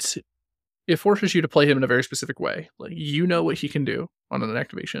that it forces you to play him in a very specific way. Like, you know what he can do on an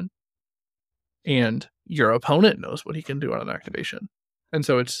activation, and your opponent knows what he can do on an activation. And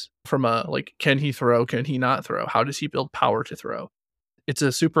so it's from a, like, can he throw? Can he not throw? How does he build power to throw? It's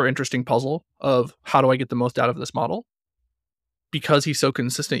a super interesting puzzle of how do I get the most out of this model? Because he's so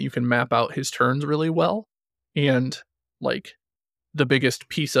consistent, you can map out his turns really well. And, like, the biggest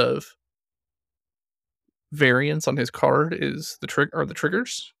piece of variance on his card is the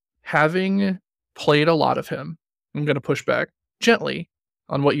triggers. Having played a lot of him, I'm going to push back gently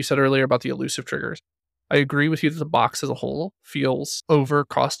on what you said earlier about the elusive triggers. I agree with you that the box as a whole feels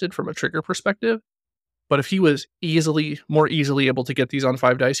overcosted from a trigger perspective, but if he was more easily able to get these on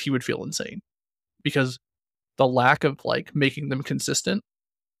 5 dice, he would feel insane, because the lack of like making them consistent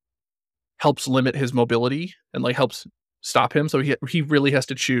helps limit his mobility and like helps stop him. So he really has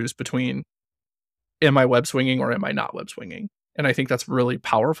to choose between, am I web swinging or am I not web swinging? And I think that's really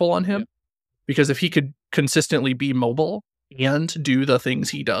powerful on him, because if he could consistently be mobile and do the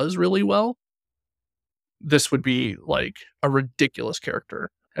things he does really well, this would be like a ridiculous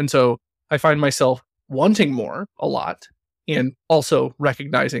character. And so I find myself wanting more a lot, and also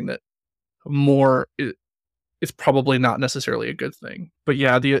recognizing that more is probably not necessarily a good thing. But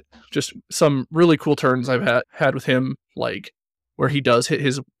yeah, just some really cool turns I've had with him, like where he does hit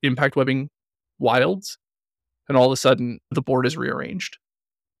his impact webbing wilds, and all of a sudden the board is rearranged.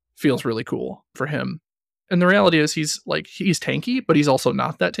 Feels really cool for him. And the reality is he's tanky, but he's also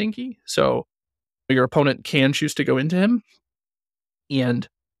not that tanky. So your opponent can choose to go into him. And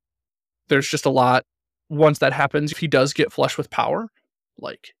there's just a lot. Once that happens, if he does get flush with power,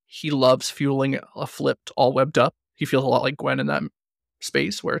 like he loves fueling a flipped all webbed up. He feels a lot like Gwen in that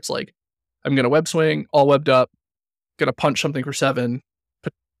space where it's like, I'm going to web swing, all webbed up, going to punch something for 7,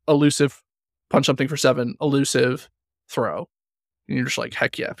 elusive, punch something for 7, elusive, throw. And you're just like,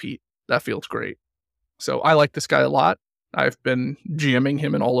 heck yeah, Pete, that feels great. So I like this guy a lot. I've been GMing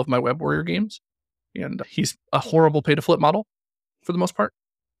him in all of my Web Warrior games, and he's a horrible pay to flip model for the most part.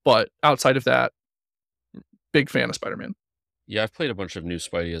 But outside of that, big fan of Spider-Man. Yeah, I've played a bunch of new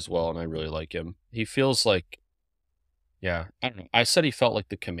Spidey as well, and I really like him. He feels like, I don't know. I said he felt like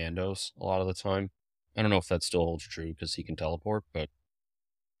the Commandos a lot of the time. I don't know if that still holds true because he can teleport, but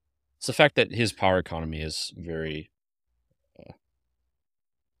it's the fact that his power economy is very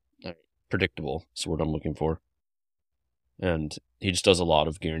predictable. That's the word I'm looking for. And he just does a lot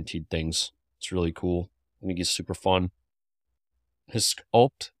of guaranteed things. It's really cool. I think he's super fun. His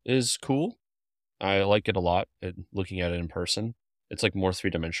sculpt is cool. I like it a lot, looking at it in person. It's like more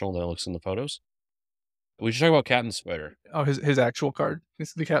 3-dimensional than it looks in the photos. We should talk about Cat and the Spider. Oh, his actual card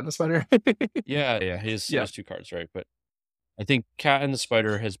is the Cat and the Spider. Yeah, his 2 cards, right? But I think Cat and the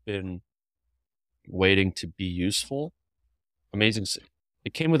Spider has been waiting to be useful.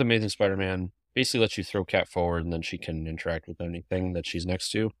 It came with Amazing Spider-Man. Basically lets you throw Cat forward, and then she can interact with anything that she's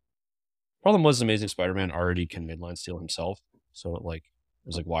next to. Problem was, Amazing Spider-Man already can midline steal himself, so it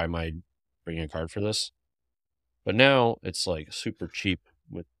was like, why am I bringing a card for this? But now it's like super cheap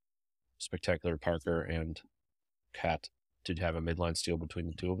with Spectacular Parker and Cat to have a midline steal between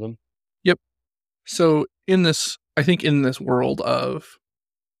the two of them. Yep. So I think in this world of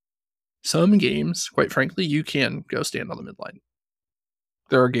some games, quite frankly, you can go stand on the midline.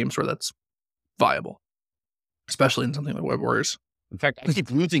 There are games where that's viable, especially in something like Web Warriors. In fact, I keep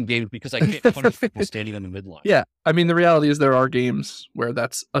losing games because I can't punish people standing on the midline. Yeah, I mean, the reality is there are games where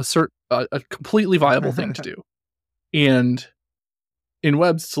that's a completely viable thing to do. And in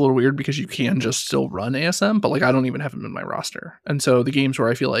webs, it's a little weird because you can just still run ASM, but like I don't even have him in my roster. And so the games where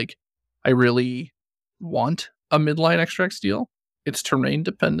I feel like I really want a midline extract steal, it's terrain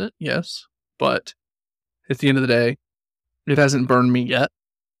dependent, yes, but at the end of the day, it hasn't burned me yet.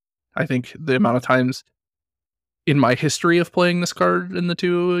 I think the amount of times in my history of playing this card in the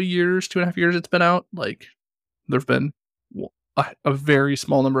 2.5 years it's been out, like there've been a very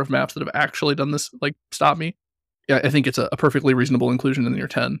small number of maps that have actually done this, like stop me. Yeah, I think it's a perfectly reasonable inclusion in your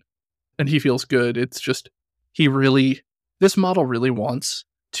 10, and he feels good. It's just this model really wants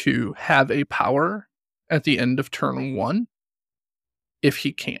to have a power at the end of turn 1 if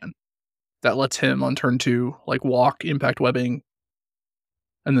he can. That lets him on turn 2 like walk, impact webbing,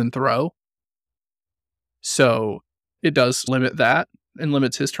 and then throw. So it does limit that and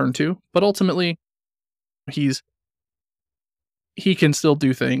limits his turn 2, but ultimately he can still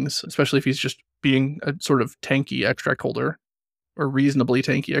do things, especially if he's just being a sort of tanky extract holder or reasonably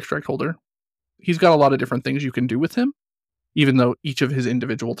tanky extract holder. He's got a lot of different things you can do with him, even though each of his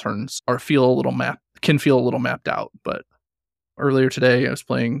individual turns can feel a little mapped out. But earlier today, I was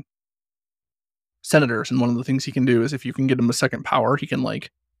playing Senators, and one of the things he can do is if you can get him a second power, he can like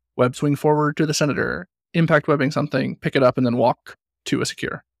web swing forward to the Senator, impact webbing something, pick it up, and then walk to a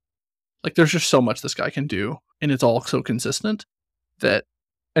secure. Like there's just so much this guy can do, and it's all so consistent that,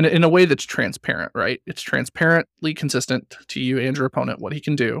 and in a way that's transparent, right? It's transparently consistent to you and your opponent what he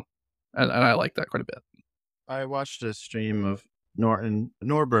can do, and I like that quite a bit. I watched a stream of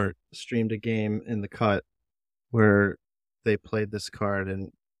Norbert streamed a game in the cut where they played this card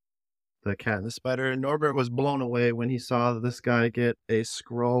and the Cat and the Spider, and Norbert was blown away when he saw this guy get a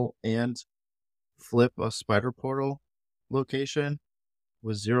scroll and flip a spider portal location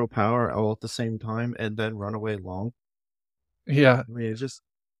with 0 power all at the same time and then run away long. Yeah. I mean,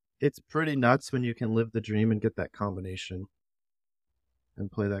 it's pretty nuts when you can live the dream and get that combination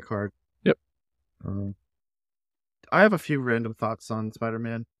and play that card. Yep. I have a few random thoughts on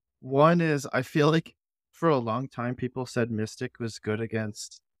Spider-Man. One is I feel like for a long time people said Mystic was good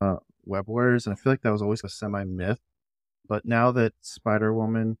against Web Warriors, and I feel like that was always a semi-myth. But now that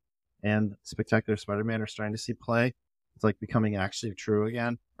Spider-Woman and Spectacular Spider-Man are starting to see play, it's like becoming actually true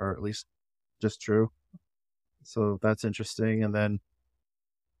again, or at least just true. So that's interesting. And then,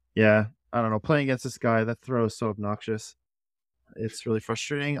 yeah, I don't know, playing against this guy, that throw is so obnoxious. It's really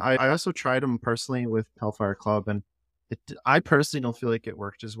frustrating. I also tried him personally with Hellfire Club, and I personally don't feel like it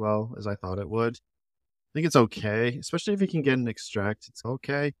worked as well as I thought it would. I think it's okay, especially if he can get an extract. It's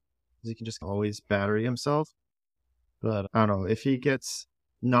okay, because he can just always battery himself. But I don't know, if he gets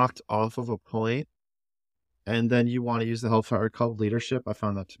knocked off of a point, and then you want to use the Hellfire Club leadership, I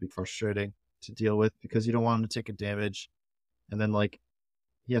found that to be frustrating to deal with, because you don't want him to take a damage, and then like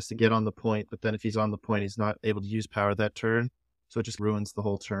he has to get on the point, but then if he's on the point, he's not able to use power that turn, so it just ruins the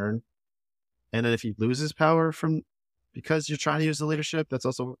whole turn. And then if he loses power because you're trying to use the leadership, that's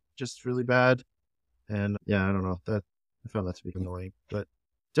also just really bad. And yeah, I don't know, that I found that to be annoying, but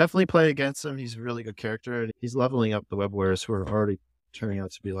definitely play against him. He's a really good character, and he's leveling up the Web Warriors, who are already turning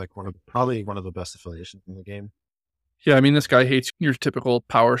out to be like probably one of the best affiliations in the game. Yeah, I mean, this guy hates your typical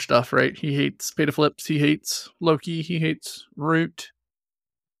power stuff, right? He hates Beta Flips, he hates Loki, he hates Root.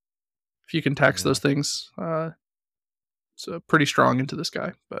 If you can tax those things, it's pretty strong into this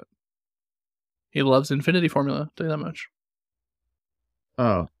guy, but he loves Infinity Formula, I'll tell you that much.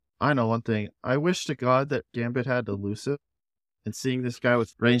 Oh, I know one thing. I wish to God that Gambit had elusive, and seeing this guy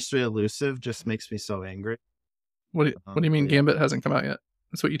with range 3 elusive just makes me so angry. What do you mean Gambit hasn't come out yet?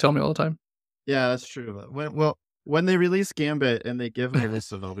 That's what you tell me all the time. Yeah, that's true. When they release Gambit and they give him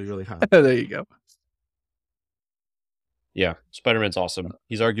elusive, I'll be really happy. There you go. Yeah, Spider-Man's awesome.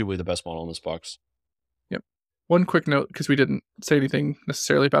 He's arguably the best model in this box. Yep. One quick note, because we didn't say anything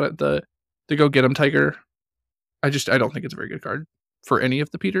necessarily about it, the Go Get 'em Tiger, I don't think it's a very good card for any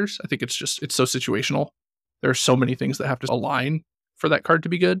of the Peters. I think it's so situational. There are so many things that have to align for that card to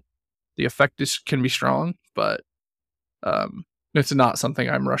be good. The effect can be strong, but it's not something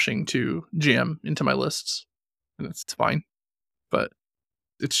I'm rushing to jam into my lists, and it's fine. But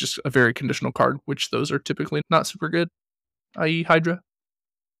it's just a very conditional card, which those are typically not super good, i.e. Hydra.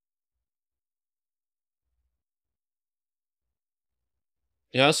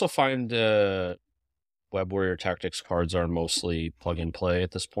 Yeah, I also find Web Warrior Tactics cards are mostly plug and play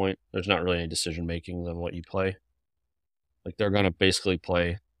at this point. There's not really any decision making on what you play. Like they're gonna basically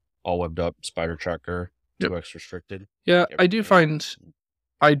play all webbed up, Spider Tracker, 2x restricted. Yeah, I do find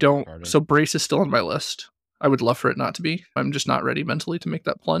I don't. So Brace is still on my list. I would love for it not to be. I'm just not ready mentally to make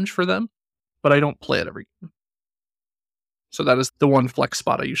that plunge for them, but I don't play it every game. So that is the one flex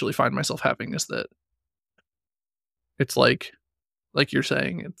spot I usually find myself having, is that it's like you're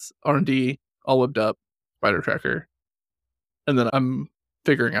saying, it's R&D, all whipped up, spider tracker, and then I'm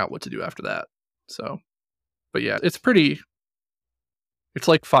figuring out what to do after that. So, but yeah, it's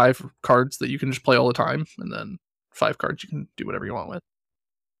like 5 cards that you can just play all the time, and then 5 cards you can do whatever you want with.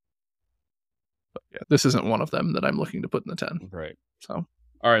 But yeah, this isn't one of them that I'm looking to put in the 10. Right. So,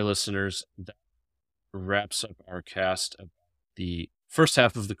 all right, listeners, that wraps up our cast of the first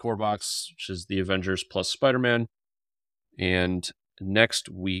half of the core box, which is the Avengers plus Spider-Man. And next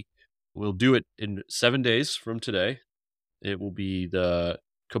week, we'll do it in 7 days from today. It will be the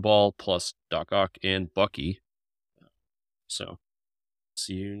Cabal plus Doc Ock and Bucky. So,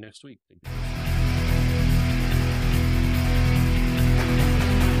 see you next week.